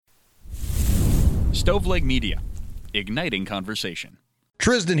Stoveleg Media, igniting conversation.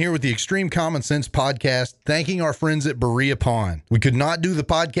 TRIZDON here with the Extreme Common Sense podcast, thanking our friends at Berea Pond. We could not do the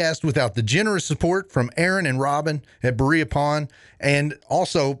podcast without the generous support from Aaron and Robin at Berea Pond, and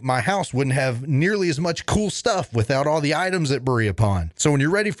also my house wouldn't have nearly as much cool stuff without all the items at Berea Pond. So when you're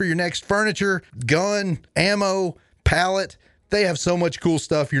ready for your next furniture, gun, ammo, pallet, they have so much cool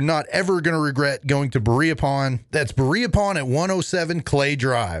stuff. You're not ever going to regret going to Berea Pond. That's Berea Pond at 107 Clay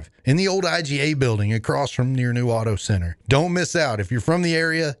Drive in the old IGA building across from your new auto center. Don't miss out. If you're from the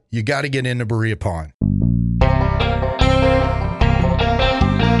area, you got to get into Berea Pond.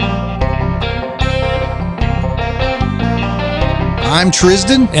 I'm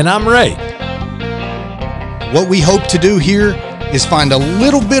TRIZDON. And I'm Ray. What we hope to do here is find a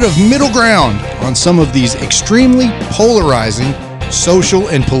little bit of middle ground on some of these extremely polarizing social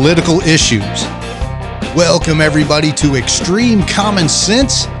and political issues. Welcome, everybody, to Extreme Common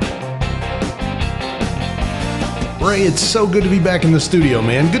Sense. Ray, it's so good to be back in the studio,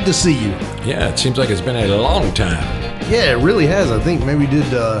 man. Good to see you. Yeah, it seems like it's been a long time. Yeah, it really has. I think maybe we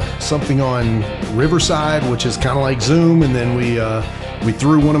did something on Riverside, which is kind of like Zoom, and then we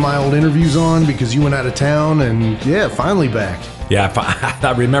threw one of my old interviews on because you went out of town, and yeah, finally back. Yeah,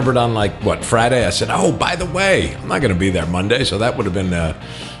 I remembered on Friday, I said, oh, by the way, I'm not going to be there Monday, so that would have been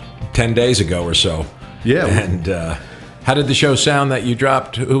 10 days ago or so. Yeah. And how did the show sound that you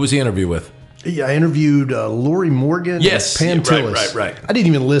dropped? Who was the interview with? Yeah, I interviewed Lori Morgan. Yes, Pam Tillis. Right. I didn't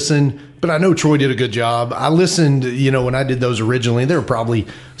even listen, but I know Troy did a good job. I listened, when I did those originally, they were probably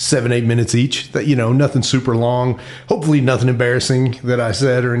 7-8 minutes each. That nothing super long. Hopefully nothing embarrassing that I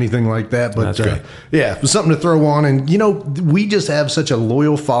said or anything like that. But that's great. Yeah, it was something to throw on. And, we just have such a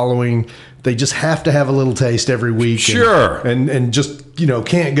loyal following. They just have to have a little taste every week. Sure. And just,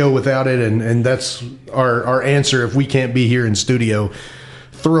 can't go without it. And that's our answer if we can't be here in studio.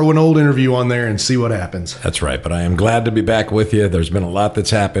 Throw an old interview on there and see what happens. That's right, but I am glad to be back with you. There's been a lot that's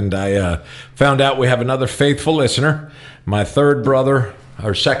happened. I found out we have another faithful listener, my second brother,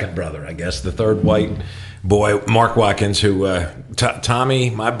 I guess, the third white boy, Mark Watkins, who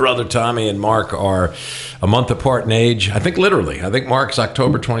Tommy, my brother Tommy and Mark are a month apart in age. I think literally. I think Mark's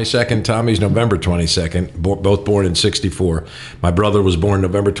October 22nd, Tommy's November 22nd, both born in 64. My brother was born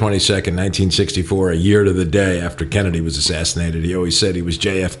November 22nd, 1964, a year to the day after Kennedy was assassinated. He always said he was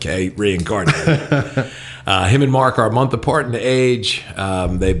JFK reincarnated. Him and Mark are a month apart in age.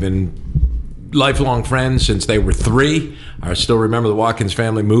 They've been lifelong friends since they were 3. I still remember the Watkins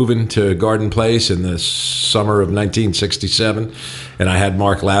family moving to Garden Place in the summer of 1967, and I had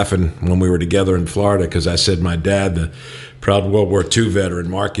Mark laughing when we were together in Florida because I said my dad, the proud World War II veteran,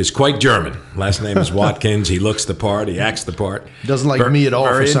 Mark, is quite German. Last name is Watkins. He looks the part. He acts the part. Doesn't like me at all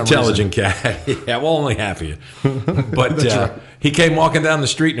for some reason. Very intelligent cat. Yeah, well, only half of you. But right. He came walking down the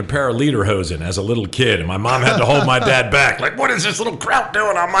street in a pair of lederhosen as a little kid, and my mom had to hold my dad back. Like, what is this little kraut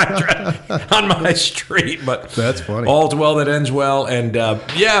doing on my street? But that's funny. All's well that ends well. And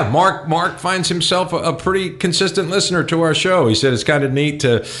Mark finds himself a pretty consistent listener to our show. He said it's kind of neat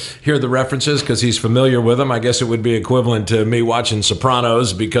to hear the references because he's familiar with them. I guess it would be equivalent to me watching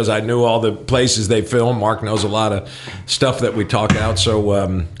Sopranos because I knew all the places they film. Mark knows a lot of stuff that we talk about.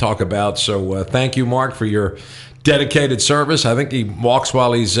 So thank you, Mark, for your dedicated service. I think he walks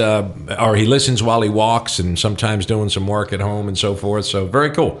while he listens while he walks, and sometimes doing some work at home and so forth. So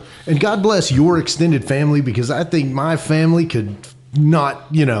very cool. And God bless your extended family, because I think my family could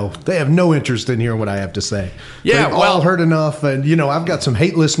not, they have no interest in hearing what I have to say. Yeah, they've all heard enough, and I've got some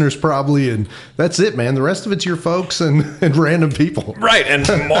hate listeners probably, and that's it, man. The rest of it's your folks and random people. Right, and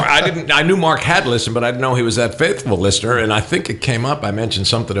I knew Mark had listened, but I didn't know he was that faithful listener. And I think it came up. I mentioned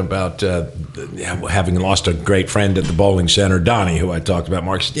something about having lost a great friend at the bowling center, Donnie, who I talked about.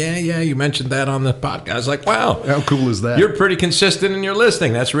 Mark said, "Yeah, you mentioned that on the podcast." I was like, "Wow, how cool is that? You're pretty consistent in your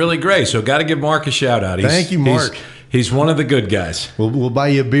listening. That's really great." So, got to give Mark a shout out. Thank you, Mark. He's one of the good guys. We'll buy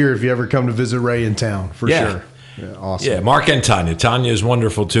you a beer if you ever come to visit Ray in town, for sure. Yeah, awesome. Yeah, Mark and Tanya. Tanya is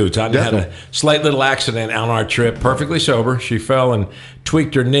wonderful, too. Tanya had a slight little accident on our trip, perfectly sober. She fell and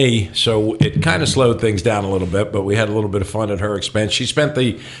tweaked her knee, so it kind of slowed things down a little bit, but we had a little bit of fun at her expense. She spent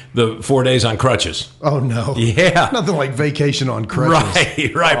the 4 days on crutches. Oh, no. Yeah. Nothing like vacation on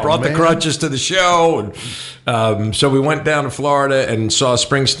crutches. Right. Oh, Brought the crutches to the show. And so we went down to Florida and saw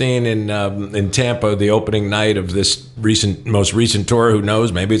Springsteen in Tampa the opening night of this most recent tour. Who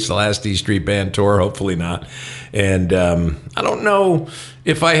knows? Maybe it's the last E Street Band tour. Hopefully not. And I don't know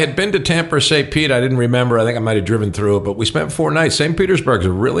if I had been to Tampa or St. Pete. I didn't remember. I think I might have driven through it. But we spent 4 nights. St. Petersburg's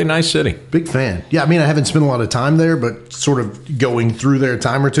a really nice city. Big fan. Yeah, I mean, I haven't spent a lot of time there, but sort of going through there a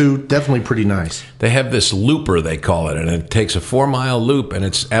time or two, definitely pretty nice. They have this looper, they call it, and it takes a 4-mile loop, and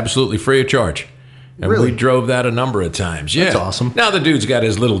it's absolutely free of charge. And Really? we drove that a number of times. Yeah. That's awesome. Now the dude's got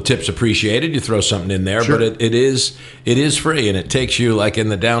his little tips appreciated. You throw something in there, Sure. but it is free, and it takes you like in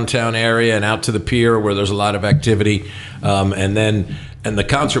the downtown area and out to the pier where there's a lot of activity. And the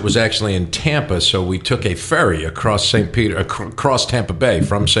concert was actually in Tampa, so we took a ferry across across Tampa Bay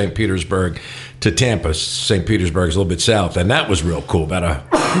from St. Petersburg to Tampa. St. Petersburg is a little bit south, and that was real cool. About a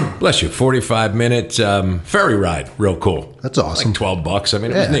 45-minute ferry ride. Real cool. That's awesome. Like $12. I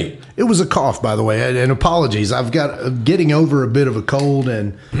mean, it was neat. It was a cough, by the way, and apologies. I've got getting over a bit of a cold,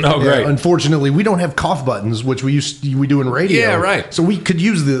 and great. Unfortunately, we don't have cough buttons, which we do in radio. Yeah, right. So we could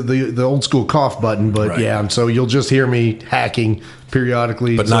use the old school cough button, but Right. so you'll just hear me hacking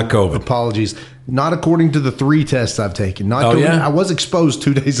periodically. But so not COVID. Apologies. Not according to the 3 tests I've taken. Not Oh, COVID. yeah? I was exposed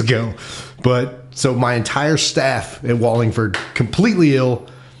 2 days ago, but so my entire staff at Wallingford completely ill.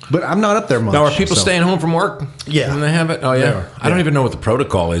 But I'm not up there much. Now, are people so. staying home from work? Yeah. When they have it? Oh, They yeah. are, I don't even know what the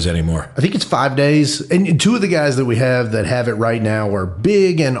protocol is anymore. I think it's 5 days. And 2 of the guys that we have that have it right now are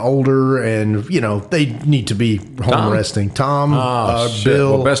big and older, and, they need to be home Tom? resting. Tom, Shit.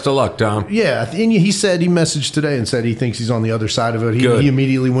 Bill. Well, best of luck, Tom. Yeah. And he said, he messaged today and said he thinks he's on the other side of it. Good. He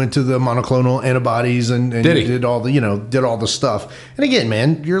immediately went to the monoclonal antibodies and Did he? did all the stuff. And again,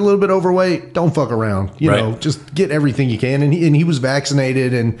 man, you're a little bit overweight. Don't fuck around. Right. Just get everything you can. And he was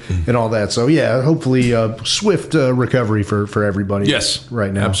vaccinated and all that. So, yeah, hopefully swift recovery for everybody. Yes.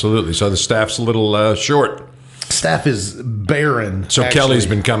 Right now. Absolutely. So the staff's a little short. Staff is barren. So actually. Kelly's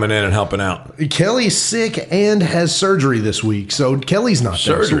been coming in and helping out. Kelly's sick and has surgery this week, so Kelly's not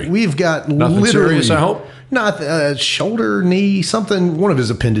there. Surgery? So we've got Nothing literally serious, I hope? not shoulder, knee, something. One of his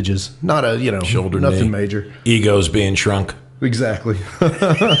appendages, not a Shoulder, nothing knee. major. Ego's being shrunk. Exactly.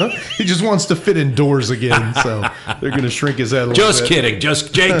 He just wants to fit indoors again, so they're going to shrink his head a little Just bit. kidding.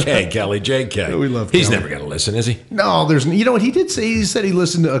 Just JK, Kelly. JK. We love He's Kelly. never going to listen, is he? No, there's. You know what he did say? He said he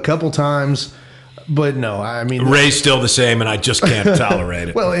listened a couple times, but no, I mean Ray's still the same, and I just can't tolerate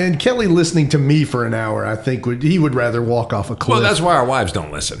it. Well, and Kelly listening to me for an hour, I think he would rather walk off a cliff. Well, that's why our wives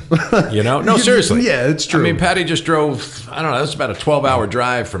don't listen. No, seriously. Yeah, it's true. I mean, Patty just drove, I don't know, that's about a 12-hour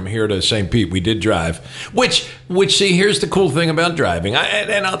drive from here to St. Pete. We did drive, which see, here's the cool thing about driving.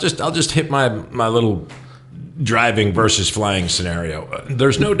 I'll just hit my little driving versus flying scenario.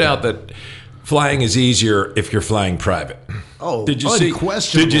 There's no doubt that flying is easier if you're flying private. Oh, Did you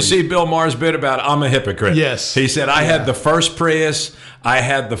unquestionably. see Bill Maher's bit about I'm a hypocrite? Yes. He said, I had the first Prius, I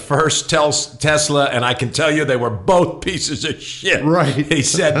had the first Tesla, and I can tell you they were both pieces of shit. Right. He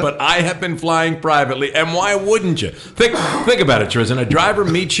said, but I have been flying privately, and why wouldn't you? Think about it, Tristan. A driver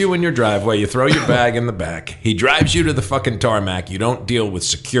meets you in your driveway, you throw your bag in the back, he drives you to the fucking tarmac, you don't deal with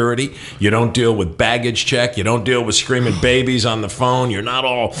security, you don't deal with baggage check, you don't deal with screaming babies on the phone, you're not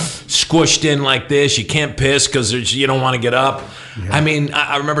all squished in like this, you can't piss because you don't want to get up. Yeah. I mean,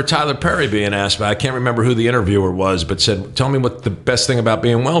 I remember Tyler Perry being asked by, I can't remember who the interviewer was, but said, tell me what the best thing about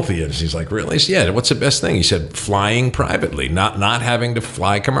being wealthy is. He's like, really? Yeah, what's the best thing? He said, flying privately, not having to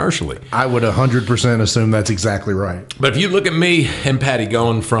fly commercially. I would 100% assume that's exactly right. But if you look at me and Patty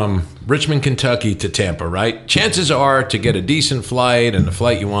going from Richmond, Kentucky to Tampa, right? Chances are to get a decent flight and the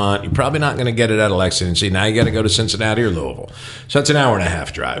flight you want, you're probably not going to get it out of Lexington. See, now you got to go to Cincinnati or Louisville. So that's an hour and a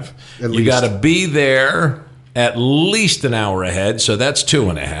half drive. You got to be there at least an hour ahead, so that's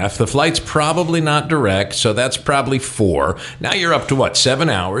 2.5. The flight's probably not direct, so that's probably 4. Now you're up to what, 7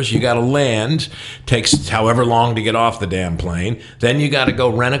 hours? You got to land, takes however long to get off the damn plane. Then you got to go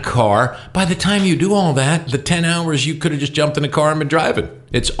rent a car. By the time you do all that, the 10 hours you could have just jumped in a car and been driving.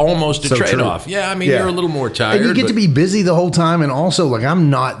 It's almost a So trade-off. true. Yeah, I mean, you're a little more tired. And you get to be busy the whole time. And also, like, I'm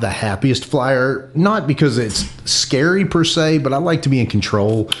not the happiest flyer, not because it's scary per se, but I like to be in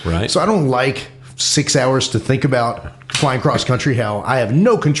control. Right. So I don't like 6 hours to think about flying cross country, how I have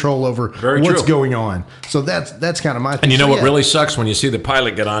no control over what's going on. So that's kind of my thing. And you know So, what really sucks? When you see the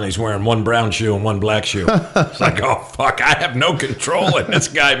pilot get on, he's wearing one brown shoe and one black shoe. It's like, oh, fuck, I have no control, and this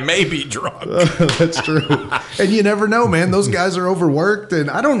guy may be drunk. That's true. And you never know, man. Those guys are overworked, and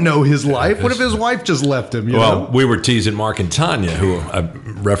I don't know his life. What if his wife just left him? You know? We were teasing Mark and Tanya, who I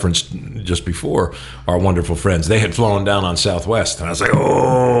referenced just before, our wonderful friends. They had flown down on Southwest, and I was like,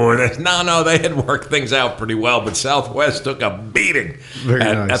 oh, no, they had worked things out pretty well, but Southwest took a beating. Very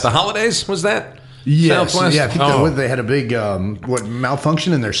nice. At the holidays, was that? Yes. Southwest? Yeah, I think they had a big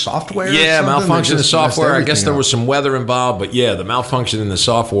malfunction in their software. Yeah, malfunction in the software. I guess there was some. some weather involved, but yeah, the malfunction in the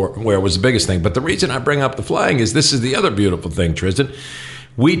software was the biggest thing. But the reason I bring up the flying is this is the other beautiful thing, Tristan.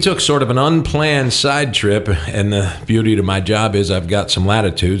 We took sort of an unplanned side trip, and the beauty to my job is I've got some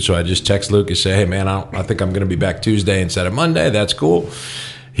latitude, so I just text Lucas, say, hey, man, I think I'm going to be back Tuesday instead of Monday. That's cool.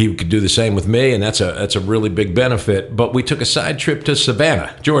 he could do the same with me, and that's a really big benefit. But we took a side trip to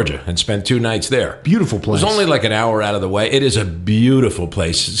Savannah, Georgia, and spent 2 nights there. Beautiful place. It was only like an hour out of the way. It is a beautiful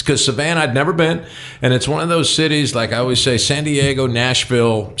place. It's because Savannah, I'd never been, and it's one of those cities, like I always say, San Diego,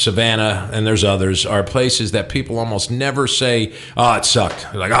 Nashville, Savannah, and there's others, are places that people almost never say, oh, it sucked.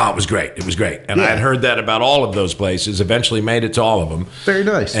 They're like, oh, it was great. It was great. And I had heard that about all of those places, eventually made it to all of them. Very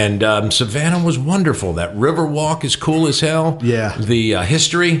nice. And Savannah was wonderful. That river walk is cool as hell. Yeah. The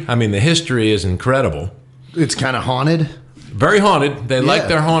history, the history is incredible. It's kind of haunted. Very haunted. They like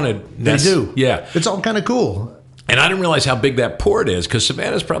their haunted. They do. Yeah. It's all kind of cool. And I didn't realize how big that port is, because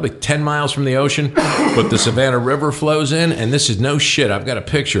Savannah's probably 10 miles from the ocean, but the Savannah River flows in, and this is no shit. I've got a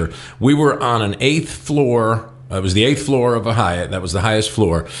picture. We were on an 8th floor. It was the 8th floor of a Hyatt. That was the highest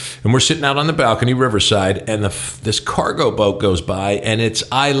floor. And we're sitting out on the balcony, riverside, and this cargo boat goes by, and it's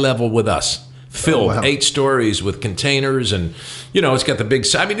eye level with us. Filled 8 stories with containers, and it's got the big.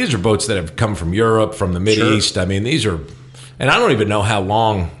 These are boats that have come from Europe, from the Mideast. Sure. These are, and I don't even know how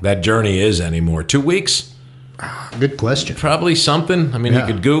long that journey is anymore. 2 weeks? Good question. Probably something. You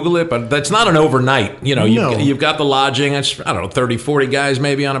could Google it, but that's not an overnight. You've got the lodging. I don't know, 30, 40 guys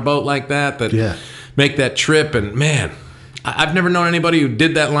maybe on a boat like that make that trip, and man. I've never known anybody who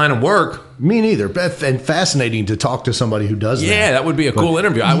did that line of work. Me neither. And fascinating to talk to somebody who does that. Yeah, that would be a cool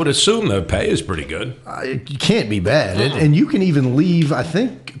interview. I would assume the pay is pretty good. It can't be bad. And you can even leave, I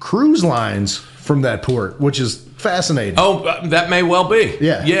think, cruise lines from that port, which is fascinating. Oh, that may well be.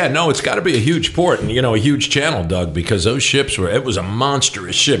 Yeah. Yeah, no, it's got to be a huge port and, a huge channel, Doug, because those ships it was a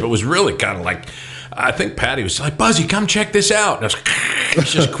monstrous ship. It was really kind of like, I think Patty was like, Buzzy, come check this out. And I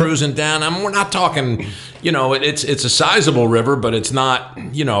was just cruising down. We're not talking, it's a sizable river, but it's not,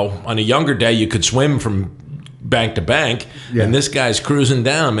 on a younger day, you could swim from bank to bank. Yeah. And this guy's cruising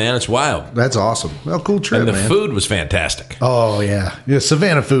down, man. It's wild. That's awesome. Well, cool trip, and the man. food was fantastic. Oh, yeah. Yeah,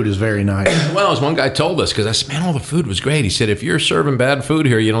 Savannah food is very nice. Well, as one guy told us, because I said, man, all the food was great. He said, if you're serving bad food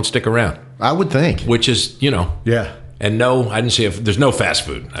here, you don't stick around. I would think. Which is, Yeah. And no, I didn't see there's no fast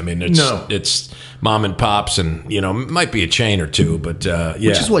food. It's mom and pops, and might be a chain or two, but yeah.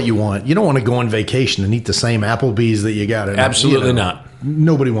 Which is what you want. You don't want to go on vacation and eat the same Applebee's that you got. Absolutely not.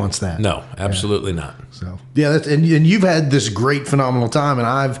 Nobody wants that. No, absolutely not. So and you've had this great, phenomenal time, and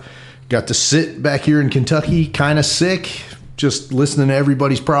I've got to sit back here in Kentucky, kind of sick, just listening to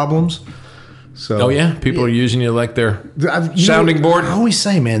everybody's problems. So, people are using you like their sounding board. I always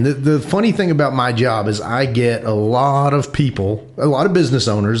say, man, the funny thing about my job is I get a lot of people, a lot of business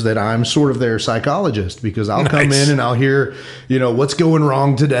owners that I'm sort of their psychologist, because I'll come in and I'll hear, what's going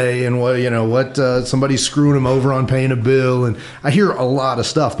wrong today, and what somebody's screwing them over on paying a bill, and I hear a lot of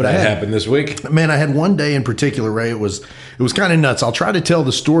stuff. But that happened this week. Man, I had one day in particular, Ray. It was kind of nuts. I'll try to tell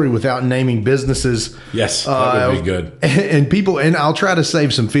the story without naming businesses. Yes, that would be good. And people, and I'll try to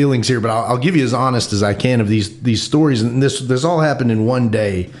save some feelings here, but I'll give you as honest as I can of these stories. And this all happened in one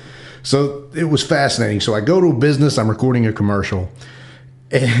day, so it was fascinating. So I go to a business. I'm recording a commercial,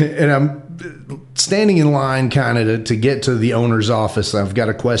 and I'm standing in line kind of to get to the owner's office. I've got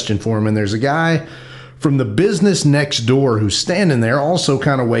a question for him, and there's a guy from the business next door who's standing there, also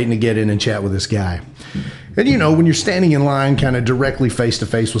kind of waiting to get in and chat with this guy. And when you're standing in line kind of directly face to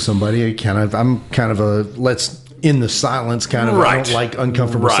face with somebody, I'm kind of a let's in the silence kind of, I don't like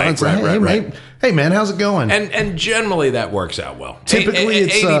uncomfortable silence. Hey, man, how's it going? And generally that works out well. Typically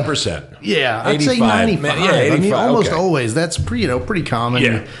it's 80%. Yeah, I'd say 95. Yeah, 85. Almost always. That's pretty common.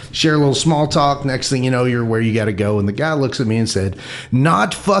 Yeah. Share a little small talk. Next thing you know, you're where you got to go. And the guy looks at me and said,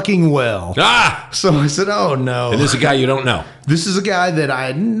 "Not fucking well." So I said, "Oh no." And this is a guy you don't know. This is a guy that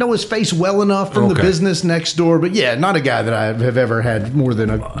I know his face well enough from the business next door, but not a guy that I have ever had more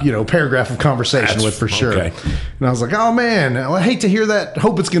than a paragraph of conversation with for sure. Okay. And I was like, "Oh man, I hate to hear that.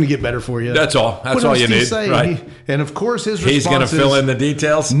 Hope it's going to get better for you." That's all. That's all you need. Right. And of course, his response he's going to fill in the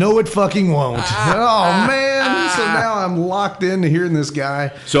details. No, it fucking won't. Oh man! So now I'm locked into hearing this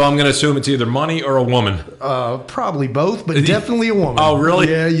guy. So I'm going to assume it's either money or a woman. Probably both, but definitely a woman. Oh really?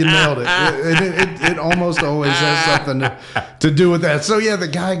 Yeah, you nailed it. It almost always has something to do with that. So the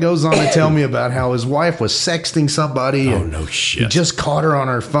guy goes on to tell me about how his wife was sexting somebody. Oh no shit! He just caught her on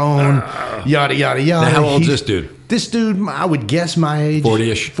her phone. Yada yada yada. Now, how old's this dude? This dude, I would guess my age.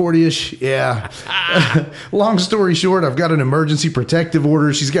 40-ish. 40-ish, yeah. Long story short, I've got an emergency protective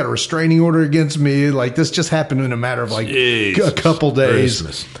order. She's got a restraining order against me. Like, this just happened in a matter of, a couple days.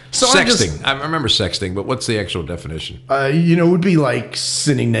 Christmas. So sexting. I remember sexting, but what's the actual definition? It would be like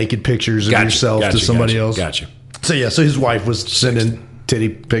sending naked pictures of yourself to somebody else. Gotcha. So his wife was sending titty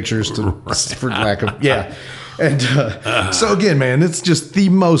pictures for lack of, And so again, man, it's just the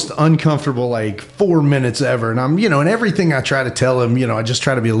most uncomfortable like 4 minutes ever. And I'm, and everything I try to tell him, I just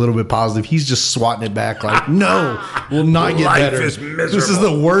try to be a little bit positive. He's just swatting it back like, no, will not get Life better. is miserable. This is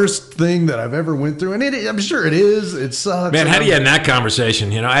the worst thing that I've ever went through. And I'm sure it is. It sucks. Man, how do you end that conversation?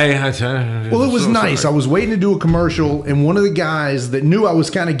 Well, it was nice. Sorry. I was waiting to do a commercial, and one of the guys that knew I was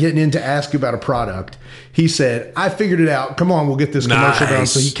kind of getting in to ask about a product, he said, I figured it out. Come on, we'll get this commercial done.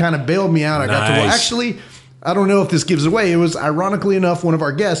 So he kind of bailed me out. I got to, well, actually, I don't know if this gives away. It was, ironically enough, one of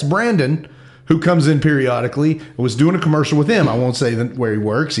our guests, Brandon, who comes in periodically, was doing a commercial with him. I won't say where he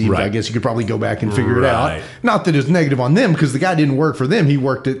works. I guess you could probably go back and figure it out. Not that it's negative on them, because the guy didn't work for them. He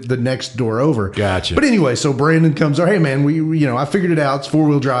worked at the next door over. Gotcha. But anyway, so Brandon comes over. Hey, man, I figured it out. It's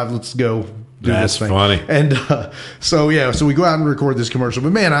 4-wheel drive. Let's go. That's funny. And so we go out and record this commercial.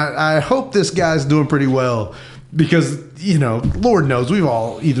 But man, I hope this guy's doing pretty well, because Lord knows we've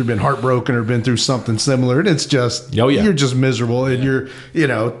all either been heartbroken or been through something similar, and it's just you're just miserable, and you're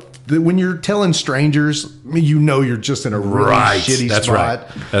when you're telling strangers, you're just in a really shitty spot.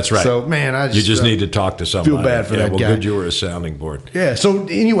 That's right. So man, you just need to talk to somebody. Feel bad for that guy. Good you were a sounding board. Yeah. So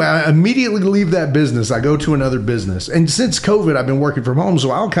anyway, I immediately leave that business. I go to another business, and since COVID, I've been working from home,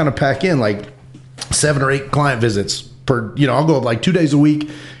 so I'll kind of pack in like 7 or 8 client visits per. I'll go like 2 days a week,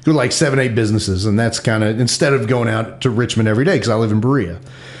 go to like 7, 8 businesses, and that's kind of instead of going out to Richmond every day because I live in Berea.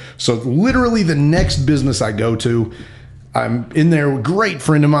 So literally, the next business I go to, I'm in there, great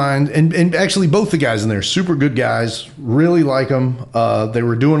friend of mine, and actually both the guys in there, super good guys, really like them. They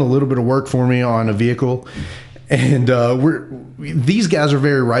were doing a little bit of work for me on a vehicle, and these guys are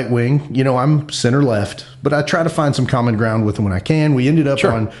very right wing. I'm center left, but I try to find some common ground with them when I can. We ended up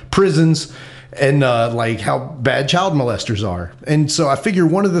on prisons and like how bad child molesters are, and so I figure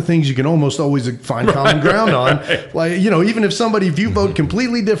one of the things you can almost always find common ground on, like even if you vote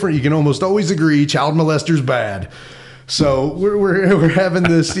completely different, you can almost always agree child molesters bad. So we're having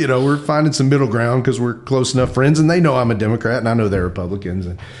this, we're finding some middle ground because we're close enough friends, and they know I'm a Democrat and I know they're Republicans,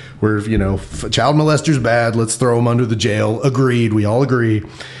 and we're, child molesters bad. Let's throw them under the jail. Agreed. We all agree.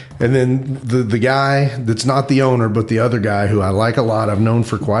 And then the guy that's not the owner, but the other guy who I like a lot, I've known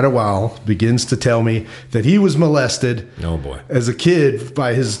for quite a while, begins to tell me that he was molested as a kid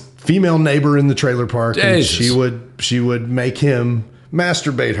by his female neighbor in the trailer park. Jesus. And she would make him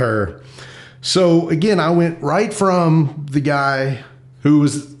masturbate her. So again, I went right from the guy who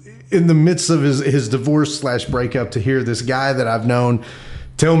was in the midst of his divorce / breakup to hear this guy that I've known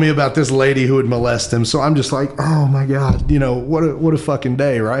tell me about this lady who would molest him. So I'm just like, oh my God, what a fucking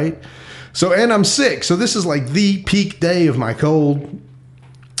day, right? So, and I'm sick. So this is like the peak day of my cold.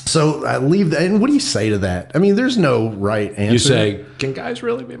 So I leave that. And what do you say to that? I mean, there's no right answer. You say, can guys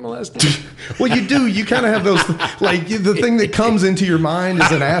really be molested? Well, you do. You kind of have those, like the thing that comes into your mind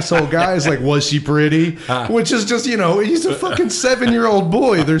as an asshole guy is like, was she pretty? Which is just, he's a fucking 7-year-old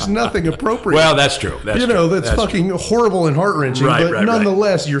boy. There's nothing appropriate. Well, that's true. That's fucking horrible and heart-wrenching. But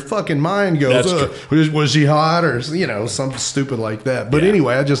nonetheless, your fucking mind goes, was she hot? Or, something stupid like that. But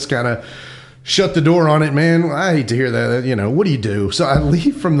anyway, I just kind of shut the door on it, man. I hate to hear that. What do you do? So I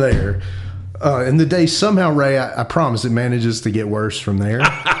leave from there. And the day somehow, Ray, I promise it manages to get worse from there.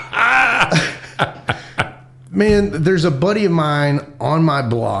 Man, there's a buddy of mine on my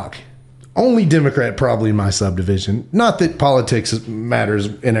block, only Democrat probably in my subdivision. Not that politics matters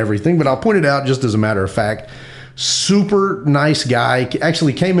in everything, but I'll point it out just as a matter of fact. Super nice guy.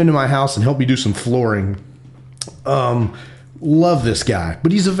 Actually came into my house and helped me do some flooring. Love this guy,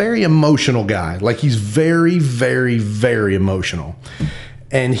 but he's a very emotional guy. Like he's very, very, very emotional.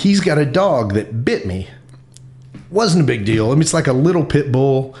 And he's got a dog that bit me. Wasn't a big deal. I mean, it's like a little pit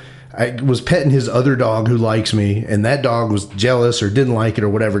bull. I was petting his other dog who likes me, and that dog was jealous or didn't like it or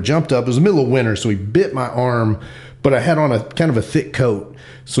whatever. Jumped up. It was the middle of winter, so he bit my arm, but I had on a kind of a thick coat.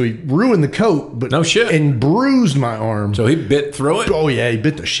 So he ruined the coat, but no shit, and bruised my arm. So he bit through it? Oh, yeah, he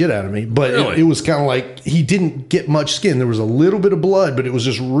bit the shit out of me. But really? it was kind of like he didn't get much skin. There was a little bit of blood, but it was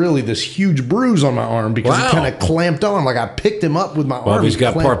just really this huge bruise on my arm because he kind of clamped on. Like I picked him up with my arm. Well, he's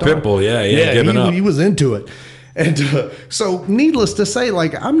got part pit bull. Yeah, giving up. He was into it. And so needless to say,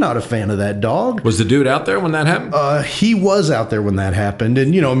 like, I'm not a fan of that dog. Was the dude out there when that happened? He was out there when that happened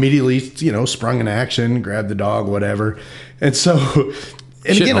and, immediately, sprung in action, grabbed the dog, whatever. And so...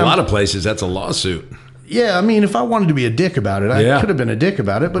 And shit, again, in a lot of places, that's a lawsuit. Yeah, I mean, if I wanted to be a dick about it, I could have been a dick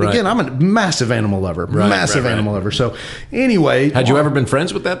about it. But again, I'm a massive animal lover. Animal lover. So anyway... Had you ever been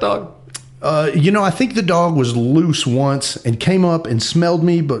friends with that dog? I think the dog was loose once and came up and smelled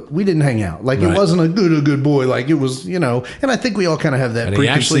me, but we didn't hang out. Like it wasn't a good boy. Like it was, and I think we all kind of have that. And he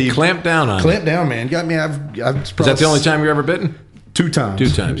actually clamped down on you. Clamped down, man. Got me. Is that the only time you're ever bitten? 2 times. 2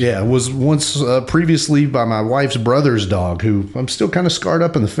 times. Yeah, it was once previously by my wife's brother's dog, who I'm still kind of scarred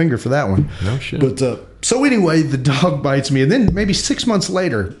up in the finger for that one. No shit. But so anyway, the dog bites me, and then maybe 6 months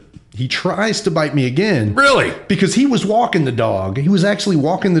later, he tries to bite me again. Really? Because he was walking the dog. He was actually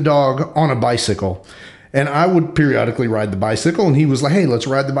walking the dog on a bicycle. And I would periodically ride the bicycle, and he was like, hey, let's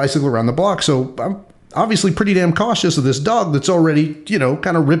ride the bicycle around the block. So I'm obviously pretty damn cautious of this dog that's already,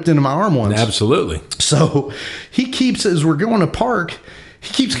 kind of ripped into my arm once. Absolutely. So he keeps, as we're going to park,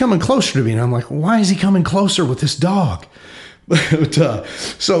 he keeps coming closer to me. And I'm like, why is he coming closer with this dog? But,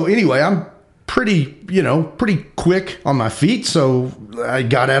 so anyway, I'm pretty quick on my feet. So I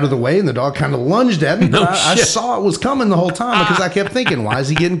got out of the way and the dog kind of lunged at me. No But I shit. saw it was coming the whole time because I kept thinking, why is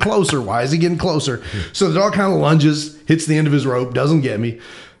he getting closer? Why is he getting closer? So the dog kind of lunges, hits the end of his rope, doesn't get me.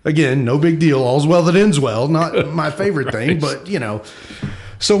 Again, no big deal. All's well that ends well. Not my favorite thing, but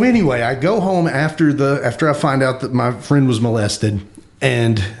So anyway, I go home after I find out that my friend was molested,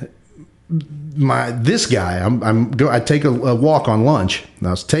 and this guy, I take a walk on lunch. And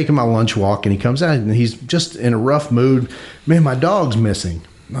I was taking my lunch walk, and he comes out, and he's just in a rough mood. Man, my dog's missing.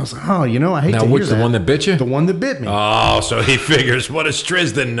 And I was like, I hate Now, to hear which that. the one that bit you? The one that bit me. Oh, so he figures, what does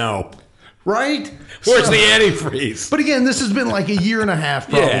TRIZDON know? Right? Where's So- the antifreeze? But again, this has been like a year and a half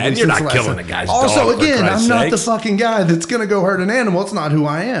probably. Yeah, and you're since not last killing time. a guy's Also, dog, for again, I'm Christ's not the sakes. fucking guy that's going to go hurt an animal. It's not who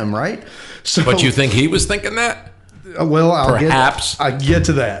I am, right? So, But you think he was thinking that? well, Perhaps. I get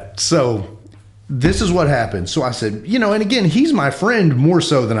to that. So this is what happened. So I said, and again, he's my friend more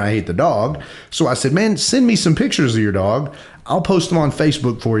so than I hate the dog. So I said, man, send me some pictures of your dog. I'll post them on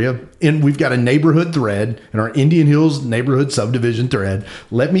Facebook for you. And we've got a neighborhood thread in our Indian Hills neighborhood subdivision thread.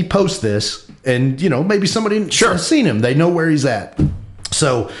 Let me post this. And, maybe somebody has seen him. They know where he's at.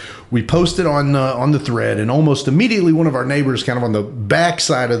 So we posted on the thread, and almost immediately one of our neighbors, kind of on the back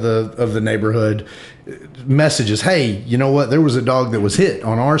side of the neighborhood, messages, hey, you know what? There was a dog that was hit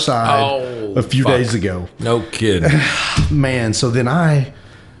on our side a few days ago. No kidding. Man, so then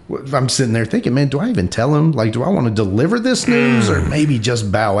I'm sitting there thinking, man, do I even tell him? Like, do I want to deliver this news or maybe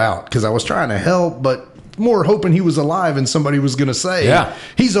just bow out? Because I was trying to help, but more hoping he was alive and somebody was going to say, Yeah.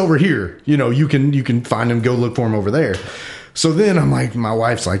 he's over here. You can find him, go look for him over there. So then I'm like, my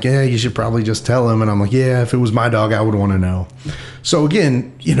wife's like, yeah, you should probably just tell him. And I'm like, yeah, if it was my dog, I would want to know. So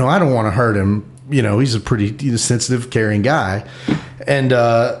again, I don't want to hurt him. He's a pretty sensitive, caring guy. And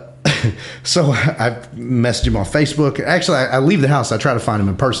so I messaged him on Facebook. Actually, I leave the house. I try to find him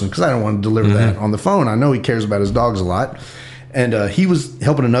in person because I don't want to deliver that on the phone. I know he cares about his dogs a lot. And he was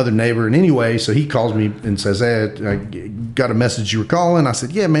helping another neighbor. And anyway, so he calls me and says, hey, I got a message you were calling. I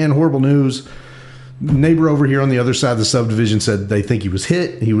said, yeah, man, horrible news. Neighbor over here on the other side of the subdivision said they think he was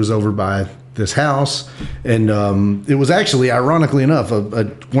hit. He was over by this house. And it was actually, ironically enough,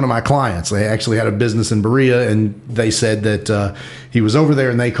 one of my clients. They actually had a business in Berea, and they said that he was over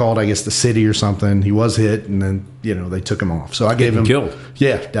there, and they called, I guess, the city or something. He was hit, and then, they took him off. So I gave him... Killed.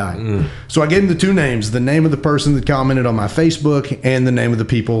 Yeah, died. So I gave him the 2 names, the name of the person that commented on my Facebook and the name of the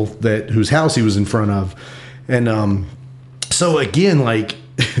people whose house he was in front of. And so again, like...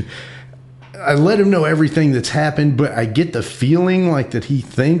 I let him know everything that's happened, but I get the feeling like that he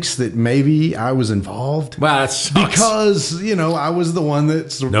thinks that maybe I was involved. Well, that sucks. Because, I was the one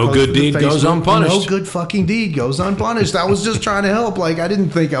that's... No good deed goes unpunished. No good fucking deed goes unpunished. I was just trying to help. Like, I didn't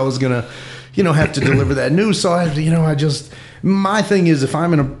think I was going to, have to deliver that news. So, my thing is, if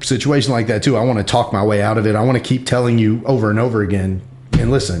I'm in a situation like that too, I want to talk my way out of it. I want to keep telling you over and over again, and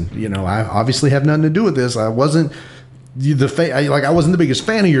listen, I obviously have nothing to do with this. I wasn't... I wasn't the biggest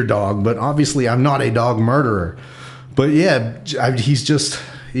fan of your dog, but obviously I'm not a dog murderer. But yeah, he's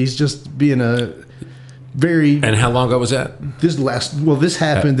just being a very... And how long ago was that? This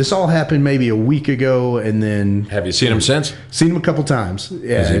happened. This all happened maybe a week ago, and then... Have you seen him since? Seen him a couple times.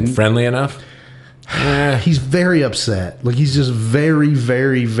 Yeah. Is he friendly enough? He's very upset. Like, he's just very,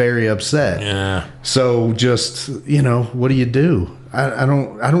 very, very upset. Yeah. So just, what do you do? I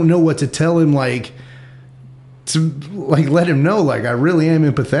don't know what to tell him, like... to let him know, like, I really am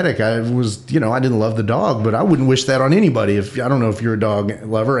empathetic. I was, I didn't love the dog, but I wouldn't wish that on anybody. If I don't know if you're a dog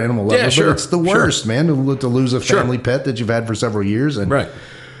lover, animal lover, sure, but it's the worst, man, to lose a family pet that you've had for several years. And right.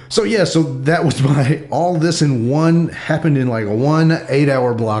 So so that was all this happened in like a 1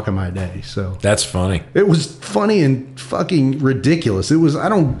 8-hour block of my day. So that's funny. It was funny and fucking ridiculous. It was,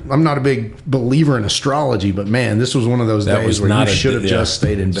 I'm not a big believer in astrology, but man, this was one of those days where you should have just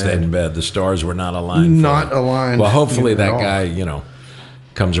stayed in bed. Stayed in bed. The stars were not aligned. Not aligned. Well, hopefully that guy,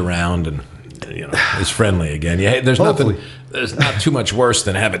 comes around and, is friendly again. Yeah, there's Hopefully. there's not too much worse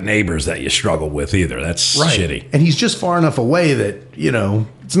than having neighbors that you struggle with either. That's shitty. And he's just far enough away that,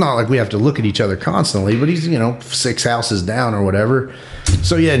 it's not like we have to look at each other constantly, but he's, 6 houses down or whatever.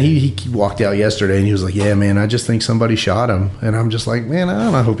 So, yeah, and he walked out yesterday and he was like, yeah, man, I just think somebody shot him. And I'm just like, man,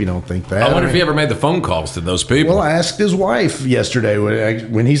 I hope you don't think that. I wonder if he ever made the phone calls to those people. Well, I asked his wife yesterday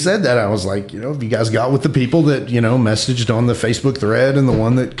when he said that. I was like, if you guys got with the people that, messaged on the Facebook thread and the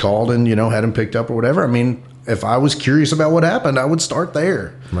one that called and, had him picked up or whatever. I mean, if I was curious about what happened, I would start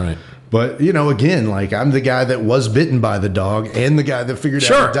there. Right. But, again, like I'm the guy that was bitten by the dog and the guy that figured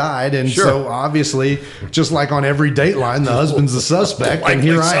out he died. And so obviously, just like on every Dateline, the husband's the suspect. And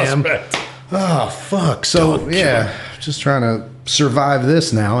here I am. Oh, fuck. So, just trying to survive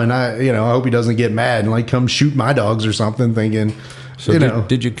this now. And I hope he doesn't get mad and like come shoot my dogs or something thinking, so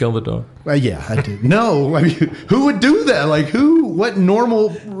did you kill the dog? Yeah, I did. No, I mean, who would do that? Like what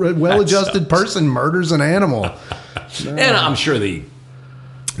normal, well-adjusted person murders an animal? No. And I'm sure the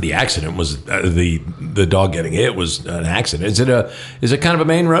accident was the dog getting hit was an accident. Is it kind of a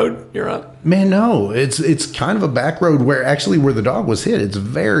main road you're on? Man, no. It's kind of a back road where the dog was hit. It's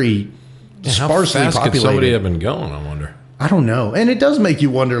very sparsely how fast populated. Could somebody have been going? I wonder. I don't know. And it does make you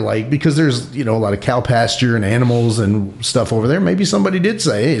wonder, like, because there's, a lot of cow pasture and animals and stuff over there. Maybe somebody did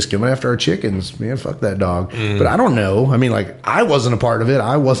say, hey, it's coming after our chickens. Man, fuck that dog. But I don't know. I mean, like, I wasn't a part of it.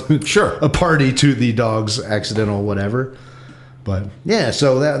 I wasn't a party to the dog's accidental whatever. But, yeah,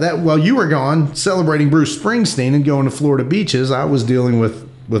 so that while you were gone celebrating Bruce Springsteen and going to Florida beaches, I was dealing with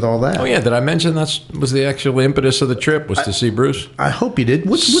all that. Oh, yeah. Did I mention that was the actual impetus of the trip was to see Bruce? I hope you did.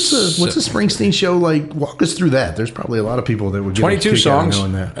 What's the Springsteen show like? Walk us through that. There's probably a lot of people that would get 22 songs.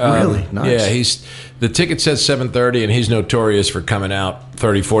 Knowing that. Really? Nice. Yeah, the ticket says 7:30, and he's notorious for coming out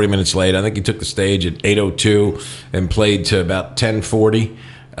 30, 40 minutes late. I think he took the stage at 8:02 and played to about 10:40.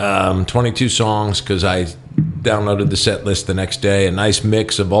 22 songs because I downloaded the set list the next day. A nice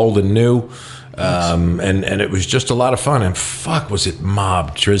mix of old and new. And it was just a lot of fun. And fuck, was it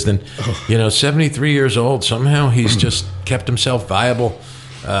mobbed, TRIZDON? 73 years old. Somehow he's just kept himself viable.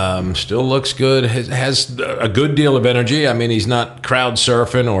 Still looks good. Has a good deal of energy. I mean, he's not crowd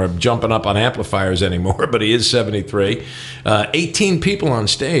surfing or jumping up on amplifiers anymore, but he is 73. 18 people on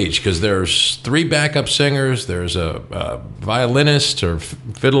stage because there's 3 backup singers. There's a violinist or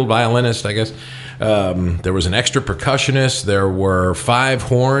fiddle violinist, I guess. There was an extra percussionist. There were 5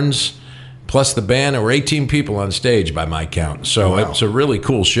 horns. Plus the band, there were 18 people on stage by my count. So It's a really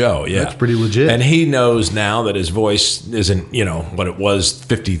cool show. Yeah. That's pretty legit. And he knows now that his voice isn't, what it was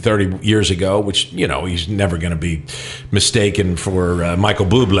 50, 30 years ago, which, he's never going to be mistaken for Michael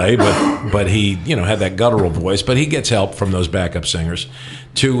Bublé, but he, had that guttural voice. But he gets help from those backup singers.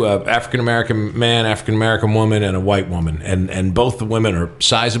 2 African-American man, African-American woman, and a white woman. And both the women are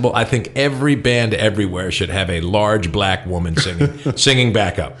sizable. I think every band everywhere should have a large black woman singing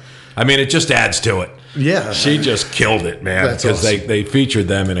backup. I mean, it just adds to it. Yeah. She just killed it, man. That's Because awesome. they featured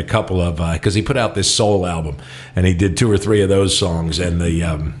them in a couple of, because he put out this soul album, and he did 2 or 3 of those songs, and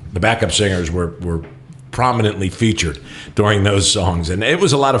the backup singers were prominently featured during those songs, and it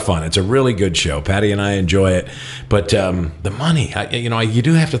was a lot of fun. It's a really good show. Patty and I enjoy it. But the money, you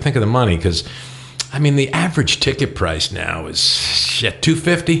do have to think of the money, because, I mean, the average ticket price now is,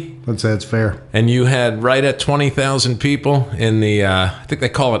 $250. Let's say it's fair. And you had right at 20,000 people in the, I think they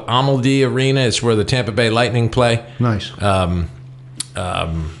call it Amelie Arena. It's where the Tampa Bay Lightning play. Nice. Right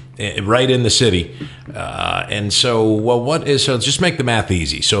in the city. And so, so just make the math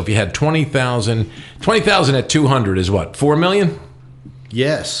easy. So if you had 20,000 at 200 is what, 4 million?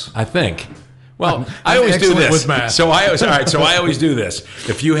 Yes. I think. Well, I always do this. With math. So I always do this.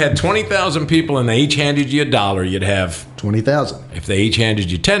 If you had 20,000 people and they each handed you $1, you'd have 20,000. If they each handed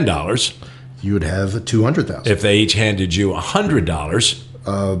you $10, you would have 200,000. If they each handed you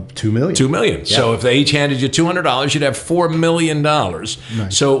 $100, 2 million. 2 million. Yeah. So if they each handed you $200, you'd have $4 million. Nice.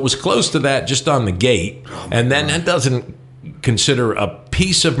 So it was close to that just on the gate. And then that doesn't consider a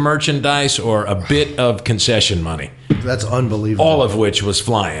piece of merchandise or a bit of concession money. That's unbelievable. All of which was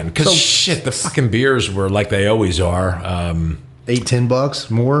flying. Because the fucking beers were like they always are.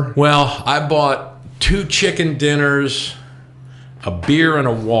 $8-10 more? Well, I bought 2 chicken dinners, a beer, and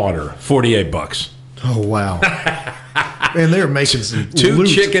a water. $48. Oh, wow. Man, they're making some 2 loot.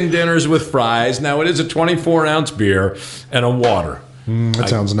 chicken dinners with fries. Now, it is a 24-ounce beer and a water. That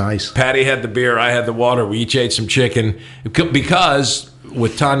sounds nice. Patty had the beer. I had the water. We each ate some chicken because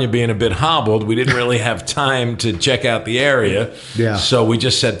with Tanya being a bit hobbled, we didn't really have time to check out the area. Yeah. So we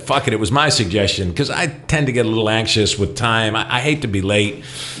just said, fuck it. It was my suggestion because I tend to get a little anxious with time. I hate to be late,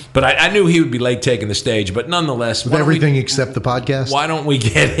 but I knew he would be late taking the stage. But nonetheless, With everything except the podcast. why don't we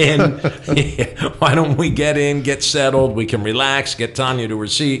get in? Why don't we get in, get settled? We can relax, get Tanya to her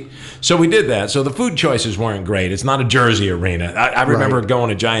seat. So we did that. So the food choices weren't great. It's not a Jersey arena. I remember going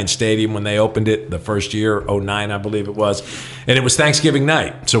to Giant Stadium when they opened it the first year, 09, I believe it was. And it was Thanksgiving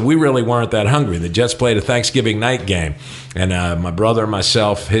night. So we really weren't that hungry. The Jets played a Thanksgiving night game. And my brother,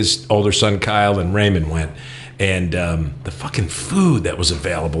 myself, his older son Kyle, and Raymond went. And the fucking food that was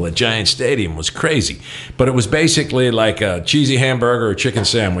available at Giant Stadium was crazy. But it was basically like a cheesy hamburger or chicken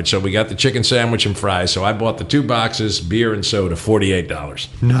sandwich. So we got the chicken sandwich and fries. So I bought the 2 boxes, beer and soda,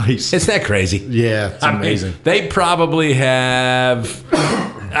 $48. Nice. Isn't that crazy? Yeah, it's amazing. They probably have,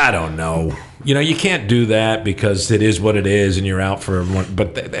 I don't know. You know, you can't do that because it is what it is and you're out for one.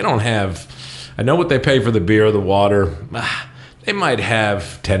 But they don't have, I know what they pay for the beer, the water. They might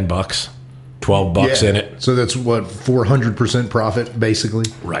have $10. $12 in it. So that's what, 400% profit, basically?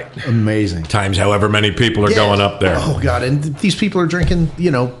 Right. Amazing. Times however many people are going up there. Oh, God. And these people are drinking,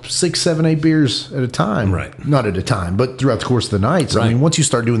 6, 7, 8 beers at a time. Right. Not at a time, but throughout the course of the night. So, Right. I mean, once you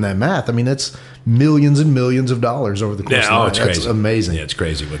start doing that math, I mean, that's millions and millions of dollars over the course of the night. It's crazy. That's amazing. Yeah, it's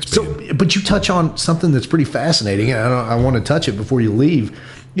crazy what's So, being... but you touch on something that's pretty fascinating, and I want to touch it before you leave.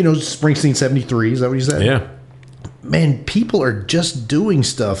 Springsteen 73, is that what you said? Yeah. Man, people are just doing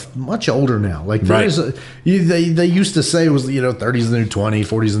stuff much older now. Like there Right. is they used to say it was 30's the new 20,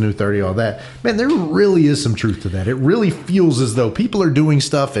 40's the new 30, all that. Man, there really is some truth to that. It really feels as though people are doing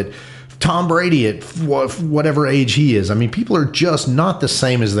stuff at Tom Brady at whatever age he is. I mean, people are just not the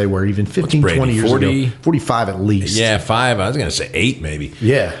same as they were even 15, Brady, 20 years 40? ago. 45 at least. Yeah, 5. I was going to say 8 maybe.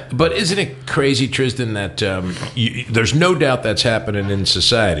 Yeah. But isn't it crazy, Tristan, that there's no doubt that's happening in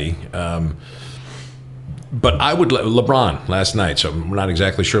society. But I would LeBron last night, so we're not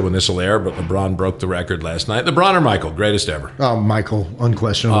exactly sure when this will air, but LeBron broke the record last night. LeBron or Michael, greatest ever? Oh, Michael,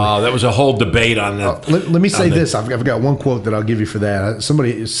 unquestionably. That was a whole debate on that. Let me say this. I've got one quote that I'll give you for that.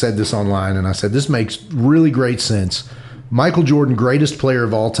 Somebody said this online, and I said, this makes really great sense. Michael Jordan, greatest player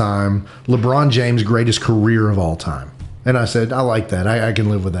of all time. LeBron James, greatest career of all time. And I said, I like that. I can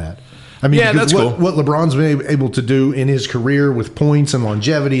live with that. I mean, Yeah, that's cool. What LeBron's been able to do in his career with points and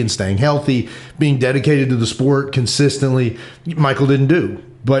longevity and staying healthy, being dedicated to the sport consistently, Michael didn't do.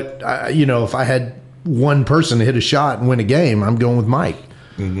 But, if I had one person to hit a shot and win a game, I'm going with Mike.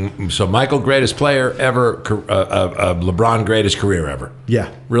 So Michael, greatest player ever, LeBron, greatest career ever.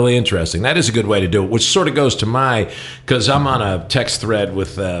 Yeah. Really interesting. That is a good way to do it, which sort of goes to because I'm on a text thread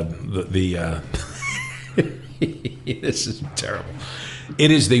with this is terrible. It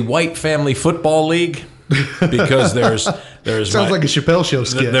is the White Family Football League because there's Sounds like a Chappelle Show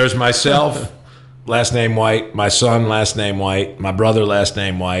skit. There's myself, last name White, my son, last name White, my brother, last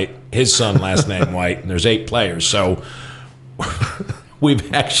name White, his son, last name White, and there's 8 players. So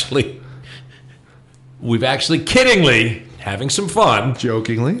we've actually kiddingly, having some fun,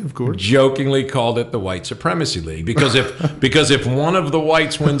 Jokingly, of course. jokingly called it the White Supremacy League because if one of the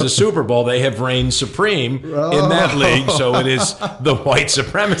whites wins a Super Bowl, they have reigned supreme in that league. So it is the White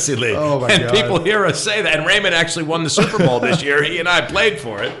Supremacy League. Oh, my and God. people hear us say that. And Raymond actually won the Super Bowl this year. He and I played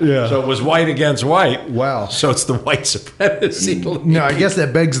for it. Yeah. So it was white against white. Wow. So it's the White Supremacy League. Now, I guess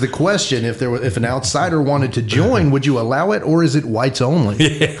that begs the question: if an outsider wanted to join, would you allow it, or is it whites only?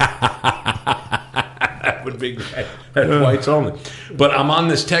 That would be great. Whites only. But I'm on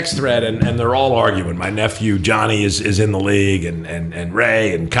this text thread, and they're all arguing. My nephew Johnny is in the league, and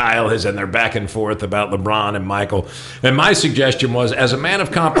Ray and Kyle is, and they're back and forth about LeBron and Michael. And my suggestion was, as a man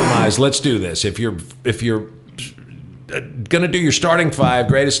of compromise, let's do this. If you're going to do your starting 5,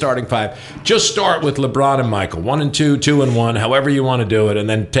 greatest starting 5, just start with LeBron and Michael, 1 and 2, 2 and 1, however you want to do it, and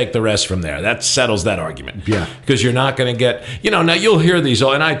then take the rest from there. That settles that argument. Yeah. Because you're not going to get, now you'll hear these,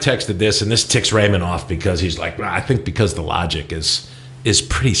 and I texted this, and this ticks Raymond off because he's like, I think because the logic is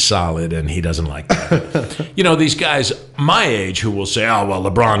pretty solid, and he doesn't like that. These guys my age who will say, oh, well,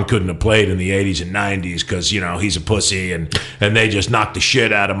 LeBron couldn't have played in the 80s and 90s because, he's a pussy, and they just knocked the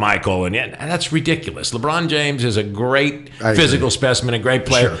shit out of Michael. And that's ridiculous. LeBron James is a great physical specimen, a great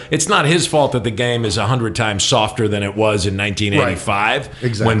player. Sure. It's not his fault that the game is 100 times softer than it was in 1985 Right.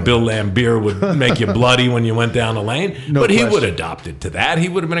 Exactly. when Bill Laimbeer would make you bloody when you went down the lane. No but he question. would have adopted to that. He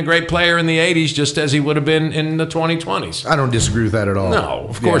would have been a great player in the 80s just as he would have been in the 2020s. I don't disagree with that at all. No,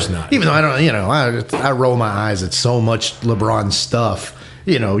 of course not. Even though I don't, I roll my eyes at so much LeBron stuff.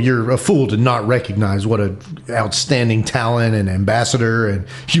 You're a fool to not recognize what an outstanding talent and ambassador and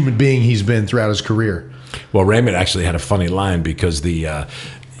human being he's been throughout his career. Well, Raymond actually had a funny line because the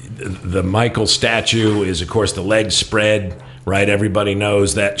Michael statue is, of course, the legs spread. Right, everybody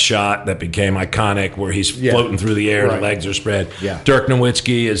knows that shot that became iconic, where he's floating through the air, the legs are spread. Yeah. Dirk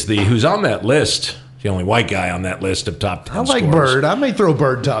Nowitzki is who's on that list, the only white guy on that list of top 10 I like scorers. Bird. I may throw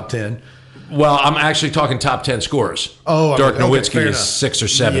Bird top 10. Well, I'm actually talking top 10 scorers. Oh, Dirk okay, Nowitzki is enough. 6 or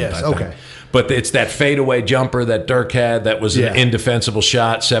 7. Yes, I think. okay. But it's that fadeaway jumper that Dirk had that was an indefensible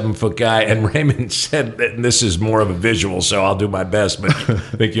shot, 7-foot guy. And Raymond said, and this is more of a visual, so I'll do my best, but I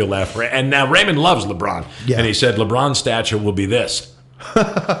think you'll laugh. And now Raymond loves LeBron. Yeah. And he said LeBron's stature will be this.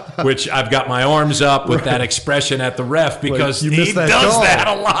 Which I've got my arms up with that expression at the ref because he does that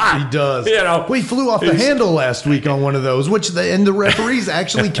a lot. He does. You know, he flew off the handle last week on one of those, and the referees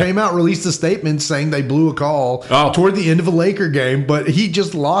actually came out, released a statement saying they blew a call toward the end of a Laker game, but he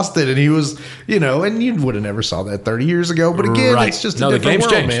just lost it, and he was, and you would have never saw that 30 years ago. But again, it's just a different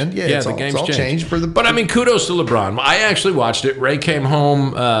world, man. Yeah, the game's changed for the. But I mean, kudos to LeBron. I actually watched it. Ray came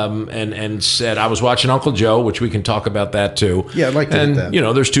home and said I was watching Uncle Joe, which we can talk about that too. Yeah, I'd like to. And,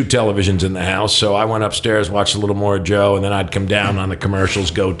 there's 2 televisions in the house, so I went upstairs, watched a little more of Joe, and then I'd come down on the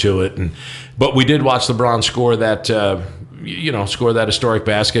commercials, go to it. But we did watch LeBron score that, score that historic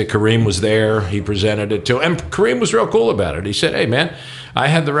basket. Kareem was there. He presented it to him. And Kareem was real cool about it. He said, hey, man, I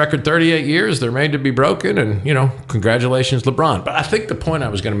had the record 38 years. They're made to be broken, and, congratulations, LeBron. But I think the point I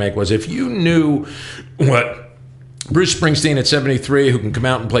was going to make was if you knew what Bruce Springsteen at 73, who can come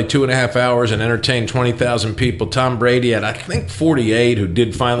out and play 2.5 hours and entertain 20,000 people. Tom Brady at, I think, 48, who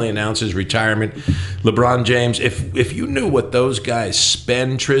did finally announce his retirement. LeBron James. If you knew what those guys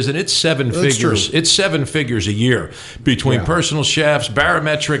spend, TRIZDON, it's 7 figures. True. It's 7 figures a year between personal chefs,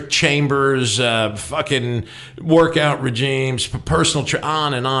 barometric chambers, fucking workout regimes, personal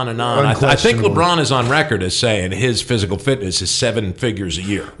on and on and on. I think LeBron is on record as saying his physical fitness is 7 figures a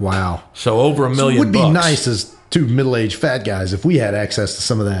year. Wow. So over $1 million. It would be nice as 2 middle-aged fat guys if we had access to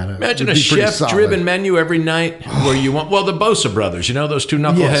some of that. Imagine a chef-driven menu every night where you want. Well, the Bosa brothers, those 2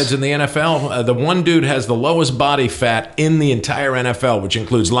 knuckleheads in the NFL. The one dude has the lowest body fat in the entire NFL, which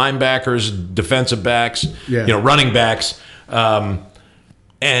includes linebackers, defensive backs, running backs,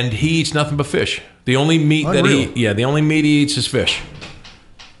 and he eats nothing but fish. The only meat the only meat he eats is fish.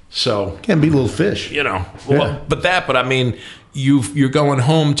 So can't beat a little fish, But I mean. You're going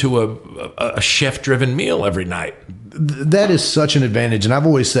home to a chef-driven meal every night. That is such an advantage, and I've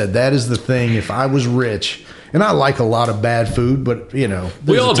always said that is the thing. If I was rich, and I like a lot of bad food, but there's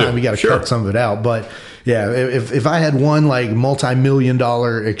a time you got to cut some of it out. But yeah, if I had one like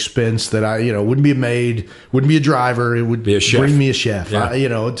multi-million-dollar expense that I wouldn't be a maid, wouldn't be a driver, it would bring me a chef. Yeah.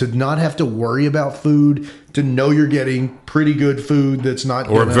 To not have to worry about food. To know you're getting pretty good food that's not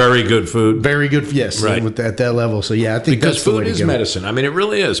very good food. Very good, yes, right. At that level. So yeah, I think because food is medicine. I mean, it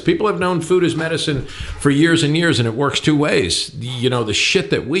really is. People have known food is medicine for years and years, and it works 2 ways. The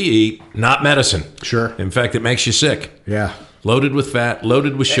shit that we eat, not medicine. Sure. In fact, it makes you sick. Yeah. Loaded with fat,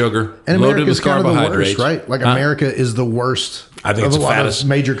 loaded with sugar, and loaded with carbohydrates. Kind of the worst, right? Like America is the worst. I think of it's a lot of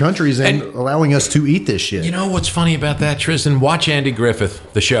major countries and allowing us to eat this shit. You know what's funny about that, TRIZDON? Watch Andy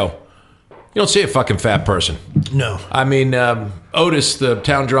Griffith, the show. You don't see a fucking fat person. No. I mean, Otis, the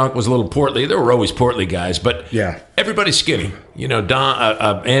town drunk, was a little portly. There were always portly guys, but everybody's skinny.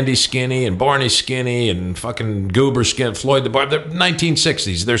 Andy's skinny and Barney's skinny and fucking Goober's skinny. Floyd the Bar. They're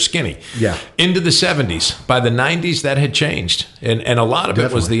 1960s. They're skinny. Yeah. Into the 70s. By the 90s, that had changed. And a lot of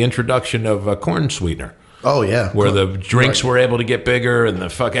it was the introduction of corn sweetener. Oh, yeah. Where the drinks were able to get bigger and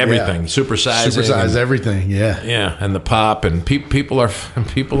the everything. Supersize everything, yeah. Yeah, and the pop. And people are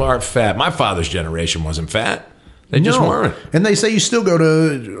fat. My father's generation wasn't fat. They just weren't. And they say you still go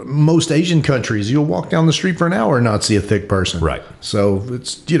to most Asian countries. You'll walk down the street for an hour and not see a thick person. Right. So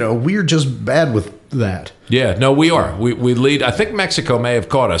it's, we're just bad with that. Yeah, no, we are. We lead. I think Mexico may have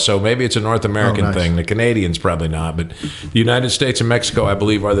caught us, so maybe it's a North American thing. The Canadians probably not, but the United States and Mexico, I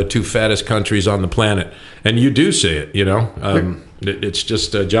believe, are the 2 fattest countries on the planet. And you do see it, It's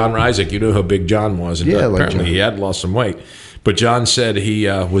just John Reisig. You knew how big John was, and apparently he had lost some weight. But John said he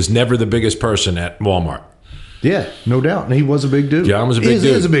was never the biggest person at Walmart. Yeah, no doubt. And he was a big dude. John was a big dude. He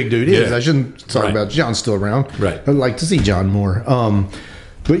is a big dude. He is. I shouldn't talk about John's still around. Right. I'd like to see John more.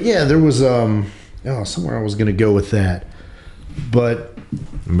 But yeah, there was somewhere I was going to go with that. But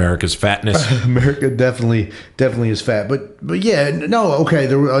America's fatness. America definitely is fat. But yeah, no, okay.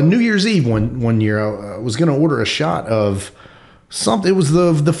 There were New Year's Eve one year. I was going to order a shot of something. It was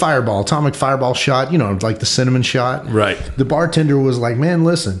the Fireball, atomic Fireball shot. Like the cinnamon shot. Right. The bartender was like, "Man,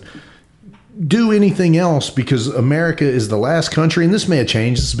 listen. Do anything else because America is the last country," and this may have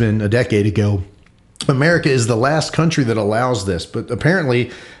changed. It's been a decade ago. America is the last country that allows this, but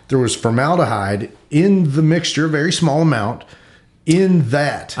apparently there was formaldehyde in the mixture, a very small amount, in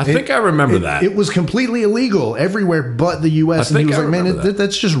that. I think I remember that. It was completely illegal everywhere but the U.S. And he was like, man,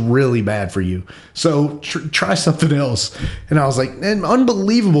 that's just really bad for you. So try something else. And I was like, man,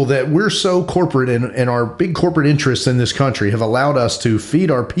 unbelievable that we're so corporate and our big corporate interests in this country have allowed us to feed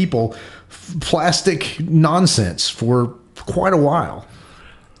our people plastic nonsense for quite a while.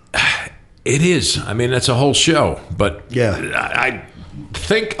 It is. I mean, that's a whole show. But yeah, I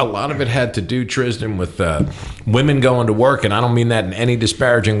think a lot of it had to do, TRIZDON, with women going to work. And I don't mean that in any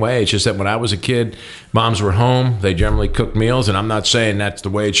disparaging way. It's just that when I was a kid, moms were home. They generally cooked meals. And I'm not saying that's the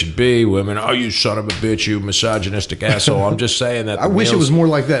way it should be. Women, oh, you son of a bitch, you misogynistic asshole. I'm just saying that. I wish it was more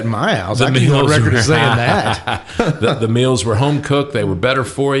like that in my house. I can go on record as saying that. the meals were home cooked. They were better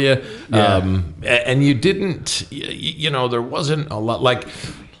for you. Yeah. And you didn't, there wasn't a lot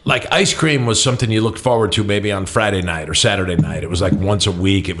like ice cream was something you looked forward to maybe on Friday night or Saturday night. It was like once a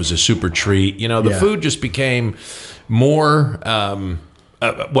week. It was a super treat. The food just became more,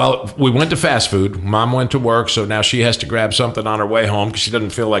 we went to fast food. Mom went to work, so now she has to grab something on her way home because she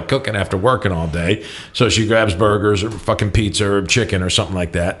doesn't feel like cooking after working all day. So she grabs burgers or fucking pizza or chicken or something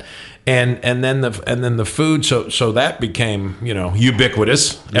like that. And then the food, so that became,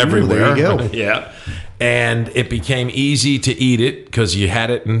 ubiquitous everywhere. There you go. Yeah. And it became easy to eat it because you had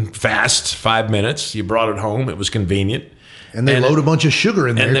it in fast 5 minutes. You brought it home. It was convenient. And they load a bunch of sugar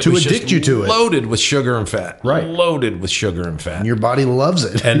in there to addict you to it. Loaded with sugar and fat. Right. Loaded with sugar and fat. And your body loves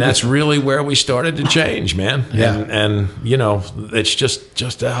it. And that's really where we started to change, man. Yeah. And it's just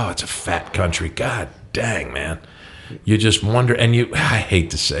it's a fat country. God dang, man. You just wonder, and I hate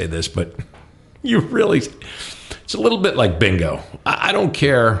to say this, but you really... It's a little bit like bingo. I don't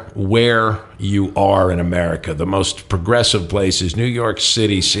care where you are in America. The most progressive places, New York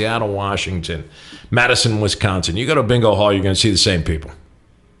City, Seattle, Washington, Madison, Wisconsin. You go to bingo hall, you're going to see the same people.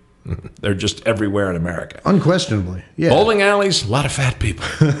 They're just everywhere in America. Unquestionably, yeah. Bowling alleys, a lot of fat people.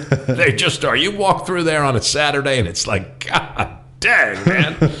 They just are. You walk through there on a Saturday, and it's like, God dang,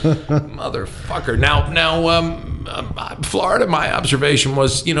 man. Motherfucker. Now, Florida, my observation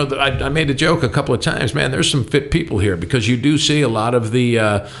was, I made a joke a couple of times, man, there's some fit people here because you do see a lot of the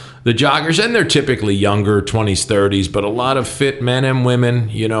joggers, and they're typically younger, 20s, 30s, but a lot of fit men and women,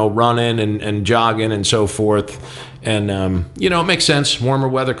 running and jogging and so forth. And, it makes sense. Warmer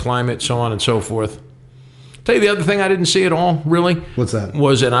weather, climate, so on and so forth. Tell you the other thing I didn't see at all, really. What's that?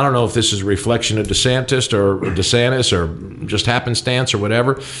 And I don't know if this is a reflection of DeSantis or just happenstance or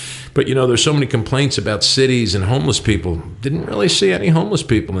whatever, but there's so many complaints about cities and homeless people. Didn't really see any homeless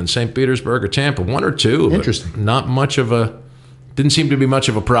people in St. Petersburg or Tampa. One or two. Interesting. Not much didn't seem to be much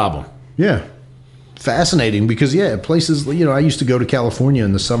of a problem. Yeah. Fascinating because, places, I used to go to California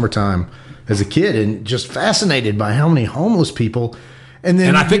in the summertime as a kid and just fascinated by how many homeless people. And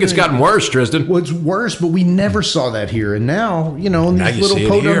I think it's gotten worse, TRIZDON. Well, it's worse, but we never saw that here. And now, in these little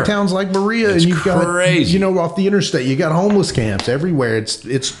podunk towns like Berea, and you've crazy. got, off the interstate, you got homeless camps everywhere.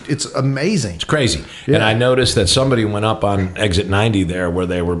 It's amazing. It's crazy. Yeah. And I noticed that somebody went up on exit 90 there where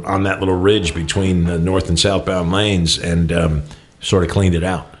they were on that little ridge between the north and southbound lanes and sort of cleaned it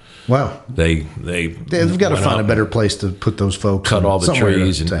out. Wow. They've got to find a better place to put those folks. Cut all the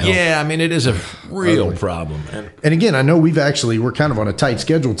trees. To help. Yeah, I mean, it is a real problem. And again, I know we're kind of on a tight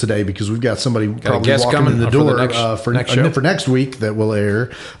schedule today because we've got somebody probably walking in the door for next week that will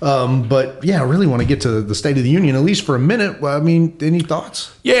air. But yeah, I really want to get to the State of the Union, at least for a minute. I mean, any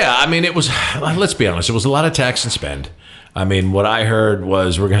thoughts? Yeah, I mean, let's be honest, it was a lot of tax and spend. I mean, what I heard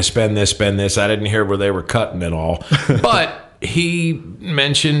was we're going to spend this. I didn't hear where they were cutting it all. But he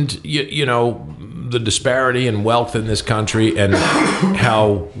mentioned, the disparity in wealth in this country and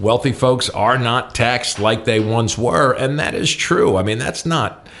how wealthy folks are not taxed like they once were. And that is true. I mean, that's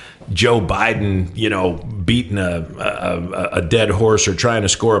not Joe Biden, beating a dead horse or trying to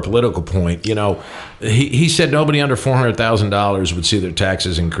score a political point. He said nobody under $400,000 would see their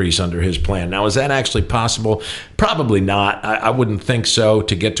taxes increase under his plan. Now, is that actually possible? Probably not. I wouldn't think so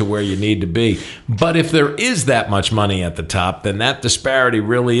to get to where you need to be. But if there is that much money at the top, then that disparity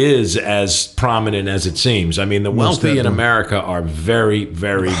really is as prominent as it seems. I mean, the wealthy in America are very,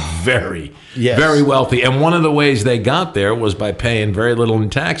 very, very, very wealthy. And one of the ways they got there was by paying very little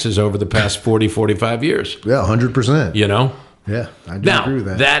in taxes over the past 40, 45 years. Yeah, 100%. Yeah, I do agree with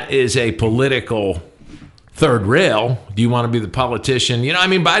that. That is a political third rail. Do you want to be the politician? You know, I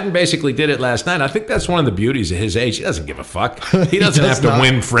mean, Biden basically did it last night. I think that's one of the beauties of his age. He doesn't give a fuck. He doesn't have to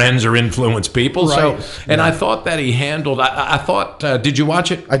win friends or influence people. Right. So, and I thought that he handled. I thought. Did you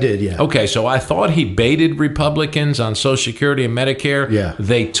watch it? I did. Yeah. Okay, so I thought he baited Republicans on Social Security and Medicare. Yeah.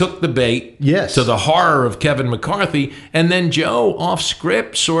 They took the bait. Yes. To the horror of Kevin McCarthy, and then Joe, off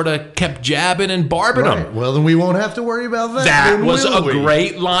script, sort of kept jabbing and barbing him. Well, then we won't have to worry about that. That was a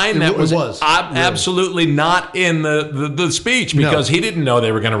great line. That was absolutely not in the speech, because he didn't know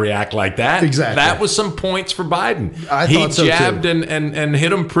they were going to react like that. Exactly. That was some points for Biden. He thought so jabbed too. and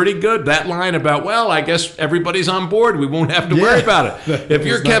hit him pretty good. That line about, well, I guess everybody's on board. We won't have to worry about it. If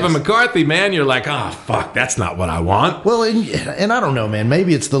you're Kevin McCarthy, man, you're like, oh, fuck, that's not what I want. Well, and I don't know, man.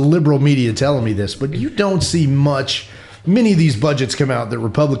 Maybe it's the liberal media telling me this, but you don't see many of these budgets come out that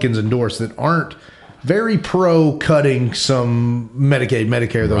Republicans endorse that aren't very pro cutting some Medicaid,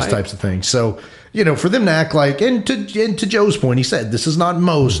 Medicare, those types of things. So, you know, for them to act like, and to Joe's point, he said, this is not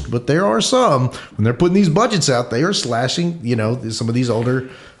most, but there are some, when they're putting these budgets out, they are slashing, you know, some of these older.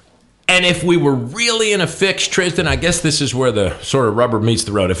 And if we were really in a fix, Tristan, I guess this is where the sort of rubber meets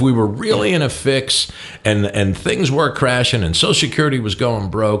the road. If we were really in a fix and things were crashing and Social Security was going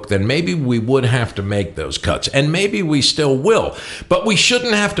broke, then maybe we would have to make those cuts. And maybe we still will. But we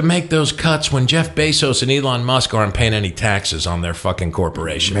shouldn't have to make those cuts when Jeff Bezos and Elon Musk aren't paying any taxes on their fucking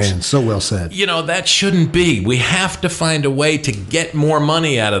corporations. Man, so well said. You know, that shouldn't be. We have to find a way to get more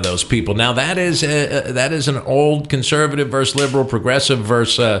money out of those people. Now, that is an old conservative versus liberal, progressive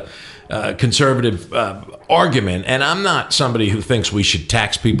versus conservative argument, and I'm not somebody who thinks we should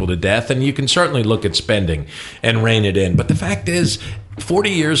tax people to death, and you can certainly look at spending and rein it in. But the fact is,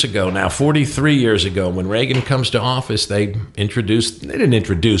 43 years ago, when Reagan comes to office, they didn't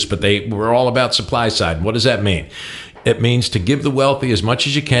introduce, but they were all about supply side. What does that mean? It means to give the wealthy as much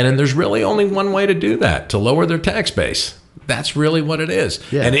as you can, and there's really only one way to do that, to lower their tax base. That's really what it is.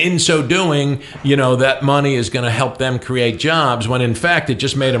 Yeah. And in so doing, you know, that money is going to help them create jobs when, in fact, it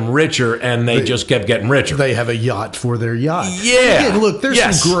just made them richer, and they just kept getting richer. They have a yacht for their yacht. Yeah. Again, look, there's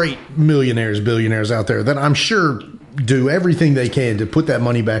some great millionaires, billionaires out there that I'm sure do everything they can to put that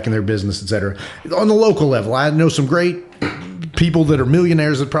money back in their business, et cetera. On the local level, I know some great people that are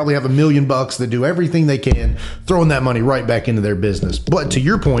millionaires that probably have $1 million that do everything they can, throwing that money right back into their business. But to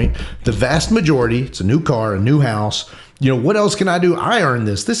your point, the vast majority, it's a new car, a new house. You know, what else can I do? I earned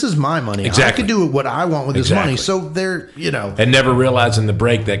this. This is my money. Exactly. I can do what I want with this money. So they're, you know. And never realizing the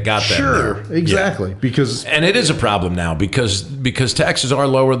break that got them there. Sure, exactly. Yeah. And it is a problem now because taxes are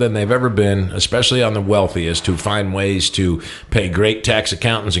lower than they've ever been, especially on the wealthiest, who find ways to pay great tax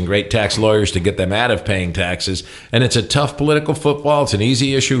accountants and great tax lawyers to get them out of paying taxes. And it's a tough political football. It's an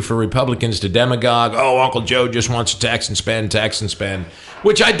easy issue for Republicans to demagogue. Oh, Uncle Joe just wants to tax and spend,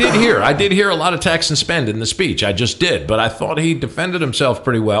 which I did hear. I did hear a lot of tax and spend in the speech. I just did. But I thought he defended himself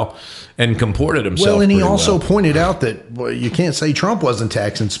pretty well and comported himself well. And he also well. pointed out that you can't say Trump wasn't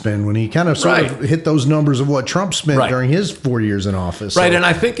tax and spend when he kind of sort of hit those numbers of what Trump spent during his 4 years in office. Right. So. And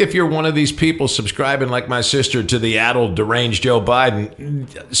I think if you're one of these people subscribing like my sister to the addled, deranged Joe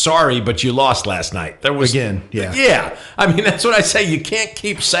Biden, sorry, but you lost last night. There was Yeah. I mean, that's what I say. You can't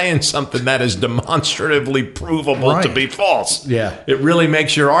keep saying something that is demonstratively provable to be false. Yeah. It really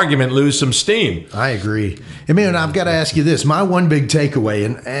makes your argument lose some steam. I agree. And man, I've got to ask you this. My one big takeaway,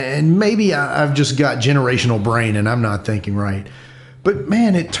 and maybe I've just got generational brain and I'm not thinking right, but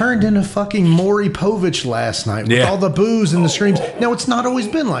man, it turned into fucking Maury Povich last night with all the boos and the screams. Now, it's not always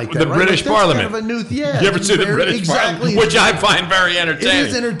been like that. The British Parliament. Kind of a new, you ever see the British Parliament? Which I find very entertaining. It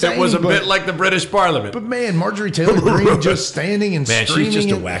is entertaining. It was a bit like the British Parliament. But man, Marjorie Taylor Greene just standing and screaming. Man, she's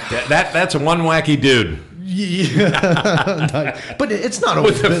just a whack. That's one wacky dude. Yeah. But it's not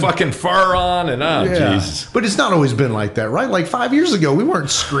always with the fucking fur on and Jesus. But it's not always been like that, right? Like 5 years ago, we weren't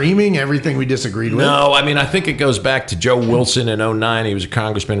screaming everything we disagreed with. No, I mean, I think it goes back to Joe Wilson in 2009. He was a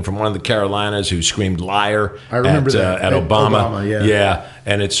congressman from one of the Carolinas who screamed liar at Obama. Yeah.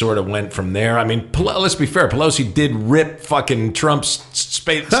 And it sort of went from there. I mean, let's be fair. Pelosi did rip fucking Trump's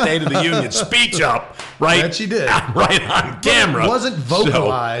State of the Union speech up, right? That she did. Right on camera. It wasn't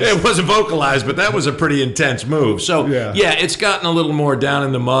vocalized. So, it wasn't vocalized, but that was a pretty intense move. So, yeah, it's gotten a little more down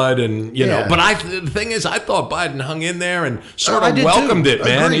in the mud. And, you know, but the thing is, I thought Biden hung in there and sort of welcomed it,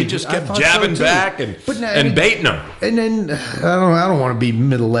 man. Agreed. He just kept jabbing back and baiting them. And then, I don't want to be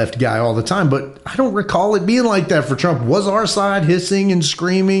middle left guy all the time, but I don't recall it being like that for Trump. Was our side hissing and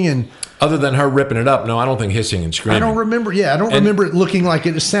screaming and Other than her ripping it up, no, I don't think hissing and screaming. I don't remember. Yeah, I don't remember it looking like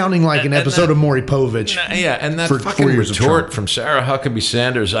it, sounding like an episode of Maury Povich. Yeah, and that fucking retort from Sarah Huckabee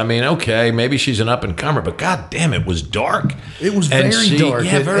Sanders. I mean, okay, maybe she's an up and comer, but god damn, it was dark. It was very dark.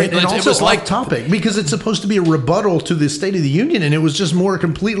 Yeah, and also it was like topic because it's supposed to be a rebuttal to the State of the Union, and it was just more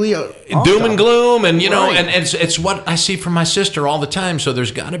completely doom and gloom, and you know, and it's what I see from my sister all the time. So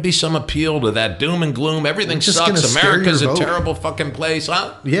there's got to be some appeal to that doom and gloom. Everything sucks. America's a terrible fucking place,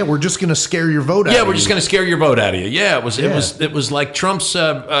 huh? Yeah, we're just gonna scare your vote out. Yeah, we're just going to scare your vote out of you. Yeah, it was like Trump's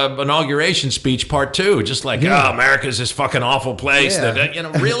inauguration speech part 2, just like America's this fucking awful place. Yeah.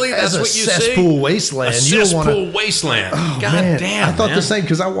 That really that's what you see. Cesspool wasteland. A cesspool wasteland. Oh, God man. damn. I thought the same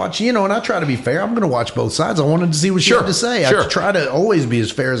because I watch, and I try to be fair. I'm going to watch both sides. I wanted to see what she had to say. I try to always be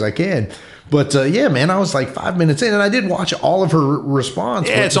as fair as I can. But yeah, man, I was like 5 minutes in, and I did watch all of her response.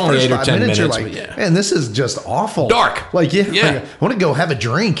 Yeah, it's only 8 or 10 minutes. You're like, man, this is just awful. Dark. Like, like, I want to go have a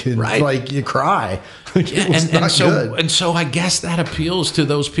drink and like you cry. And so I guess that appeals to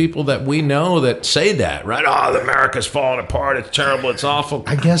those people that we know that say that, right? Oh, America's falling apart. It's terrible. It's awful.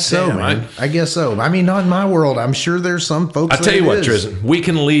 I guess so, man. Right? I guess so. I mean, not in my world. I'm sure there's some folks. I'll tell you what, TRIZDON, we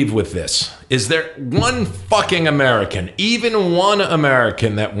can leave with this. Is there one fucking American, even one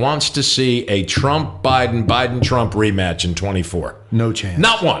American, that wants to see a Trump-Biden, Biden-Trump rematch in 24? No chance.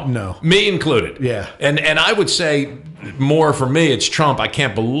 Not one. No. Me included. Yeah. And I would say more for me, it's Trump. I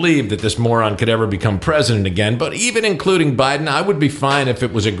can't believe that this moron could ever become president again. But even including Biden, I would be fine if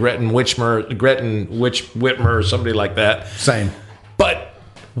it was a Whitmer or somebody like that. Same. But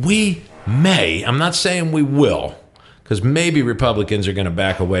we may, I'm not saying we will, because maybe Republicans are going to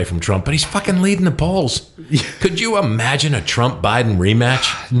back away from Trump, but he's fucking leading the polls. Could you imagine a Trump-Biden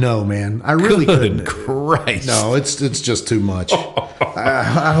rematch? No, man. I really couldn't. Good Christ. No, it's just too much.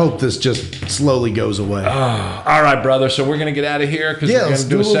 I hope this just slowly goes away. All right, brother. So we're going to get out of here because we're going to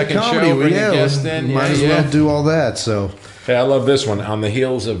do a second comedy. show, bring a guest in. Might as well do all that, so... Hey, I love this one. On the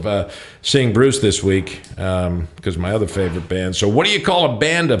heels of seeing Bruce this week, because my other favorite band. So what do you call a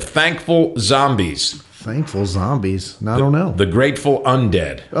band of thankful zombies? Thankful zombies? I don't know. The Grateful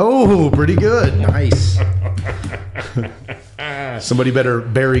Undead. Oh, pretty good. Nice. Somebody better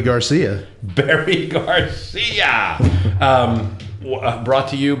Barry Garcia. Barry Garcia. Brought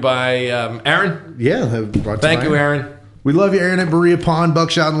to you by Aaron. Yeah. Thank you, Aaron. We love you, Aaron, at Berea Pond,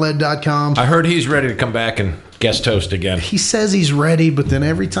 buckshotandlead.com. I heard he's ready to come back and guest host again. He says he's ready, but then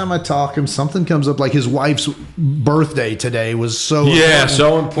every time I talk to him, something comes up. Like his wife's birthday today was so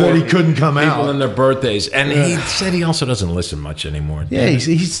important that he couldn't come out. People and their birthdays. And he said he also doesn't listen much anymore. Yeah,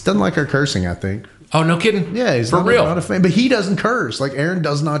 he doesn't like our cursing, I think. Oh, no kidding? Yeah, he's For real. Not a fan. But he doesn't curse. Like Aaron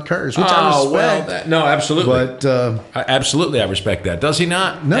does not curse, which I respect. Well, no, absolutely. But absolutely, I respect that. Does he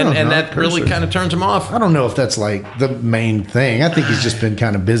not? No, and that really kind of turns him off. I don't know if that's like the main thing. I think he's just been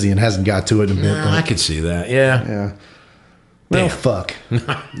kind of busy and hasn't got to it a bit. I could see that. Yeah. Well, fuck.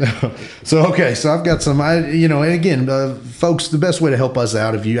 So I've got some, and again, folks, the best way to help us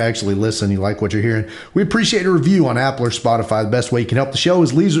out, if you actually listen, you like what you're hearing, we appreciate a review on Apple or Spotify. The best way you can help the show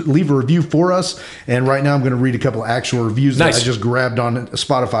is leave a review for us. And right now I'm going to read a couple of actual reviews that I just grabbed on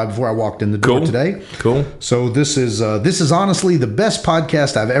Spotify before I walked in the door today. Cool. So this is honestly the best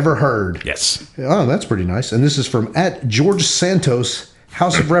podcast I've ever heard. Yes. Oh, that's pretty nice. And this is from @GeorgeSantos,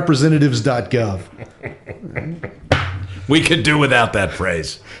 houseofrepresentatives.gov. We could do without that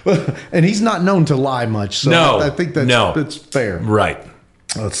phrase. And he's not known to lie much, so I think that's fair. Right.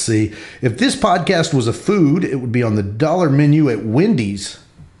 Let's see. If this podcast was a food, it would be on the dollar menu at Wendy's.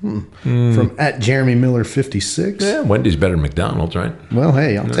 From @JeremyMiller56. Yeah, Wendy's better than McDonald's, right? Well,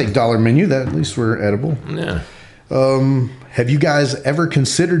 hey, I'll take dollar menu. That at least we're edible. Yeah. Have you guys ever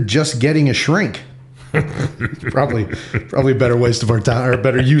considered just getting a shrink? probably a better waste of our time, or a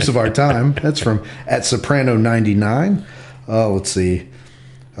better use of our time. That's from @Soprano99. Let's see.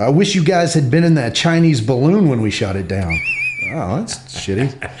 I wish you guys had been in that Chinese balloon when we shut it down. Oh, that's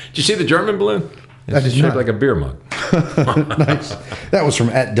shitty. Did you see the German balloon? It's shaped like a beer mug. Nice. That was from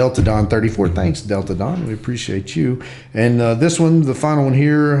 @DeltaDon34. Thanks, DeltaDon. We appreciate you. And this one, the final one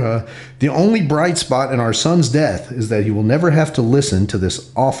here. The only bright spot in our son's death is that he will never have to listen to this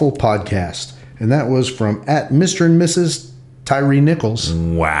awful podcast. And that was from @Mr. and Mrs. Tyree Nichols.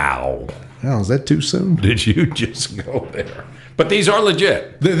 Wow. Oh, is that too soon? Did you just go there? But these are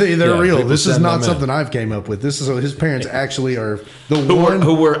legit. They're real. people This is send not them in. something I've came up with. This is his parents actually are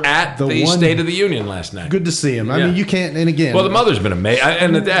who were at the State of the Union last night. Good to see him. I Yeah. mean, you can't. And again, Well, the mother's been amazing,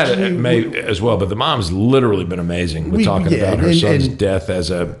 and the dad may as well, but the mom's literally been amazing with talking about her son's death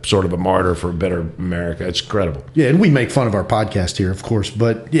as a sort of a martyr for a better America. It's incredible. Yeah, and we make fun of our podcast here, of course,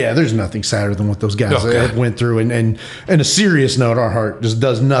 but yeah, there's nothing sadder than what those guys went through. And a serious note, our heart just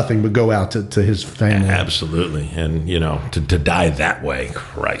does nothing but go out to his family. Absolutely, and to die that way,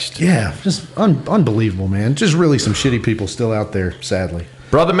 Christ. Yeah, just unbelievable, man. Just really some shitty people still out there, sadly.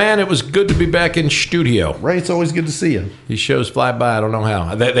 Brother man, it was good to be back in studio. Ray, it's always good to see you. These shows fly by. I don't know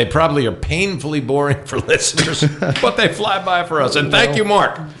how. They probably are painfully boring for listeners, but they fly by for us. And thank you,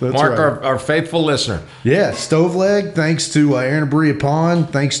 Mark. Mark, right. our faithful listener. Yeah, Stoveleg. Thanks to Aaron and Berea Pond.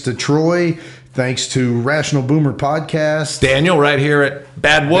 Thanks to Troy. Thanks to Rational Boomer Podcast. Daniel, right here at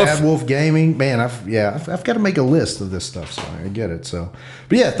Bad Wolf. Bad Wolf Gaming. Man, I've got to make a list of this stuff, so I get it. So,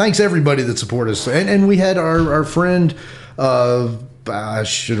 but yeah, thanks everybody that support us. And we had our friend. I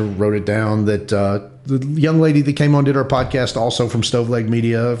should have wrote it down that the young lady that came on did our podcast also from Stoveleg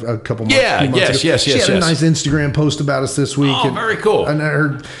Media a couple months ago. She had a nice Instagram post about us this week. Oh, very cool. And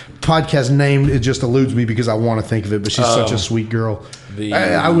her podcast name, it just eludes me because I want to think of it, but she's such a sweet girl.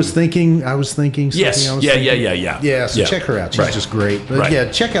 I was thinking. Yes. Yeah. So check her out. She's just great. But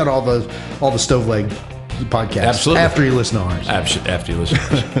yeah, check out all the Stoveleg podcasts. Absolutely. After you listen to ours. After you listen to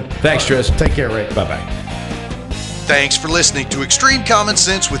ours. Thanks, Tris. Take care, Ray. Bye-bye. Thanks for listening to Extreme Common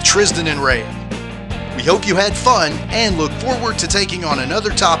Sense with TRIZDON and Ray. We hope you had fun and look forward to taking on another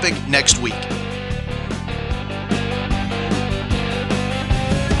topic next week.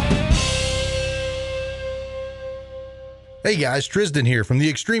 Hey guys, TRIZDON here from the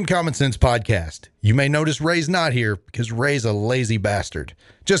Extreme Common Sense Podcast. You may notice Ray's not here because Ray's a lazy bastard.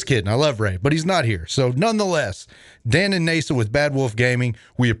 Just kidding, I love Ray, but he's not here. So nonetheless, Dan and Nasa with Bad Wolf Gaming,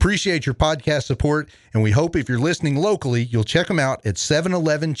 we appreciate your podcast support, and we hope if you're listening locally, you'll check them out at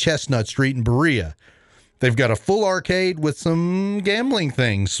 711 Chestnut Street in Berea. They've got a full arcade with some gambling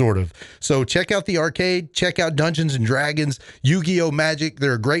things, sort of. So check out the arcade, check out Dungeons & Dragons, Yu-Gi-Oh! Magic.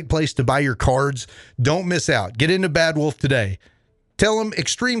 They're a great place to buy your cards. Don't miss out. Get into Bad Wolf today. Tell them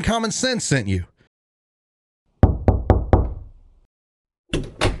Extreme Common Sense sent you.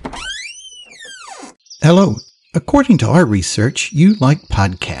 Hello. According to our research, you like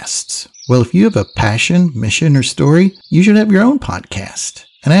podcasts. Well, if you have a passion, mission, or story, you should have your own podcast.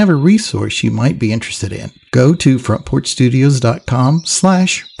 And I have a resource you might be interested in. Go to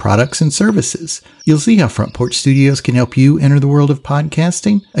frontporchstudios.com/products and services. You'll see how Front Porch Studios can help you enter the world of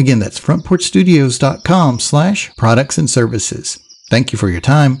podcasting. Again, that's frontporchstudios.com/products and services. Thank you for your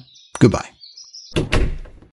time. Goodbye.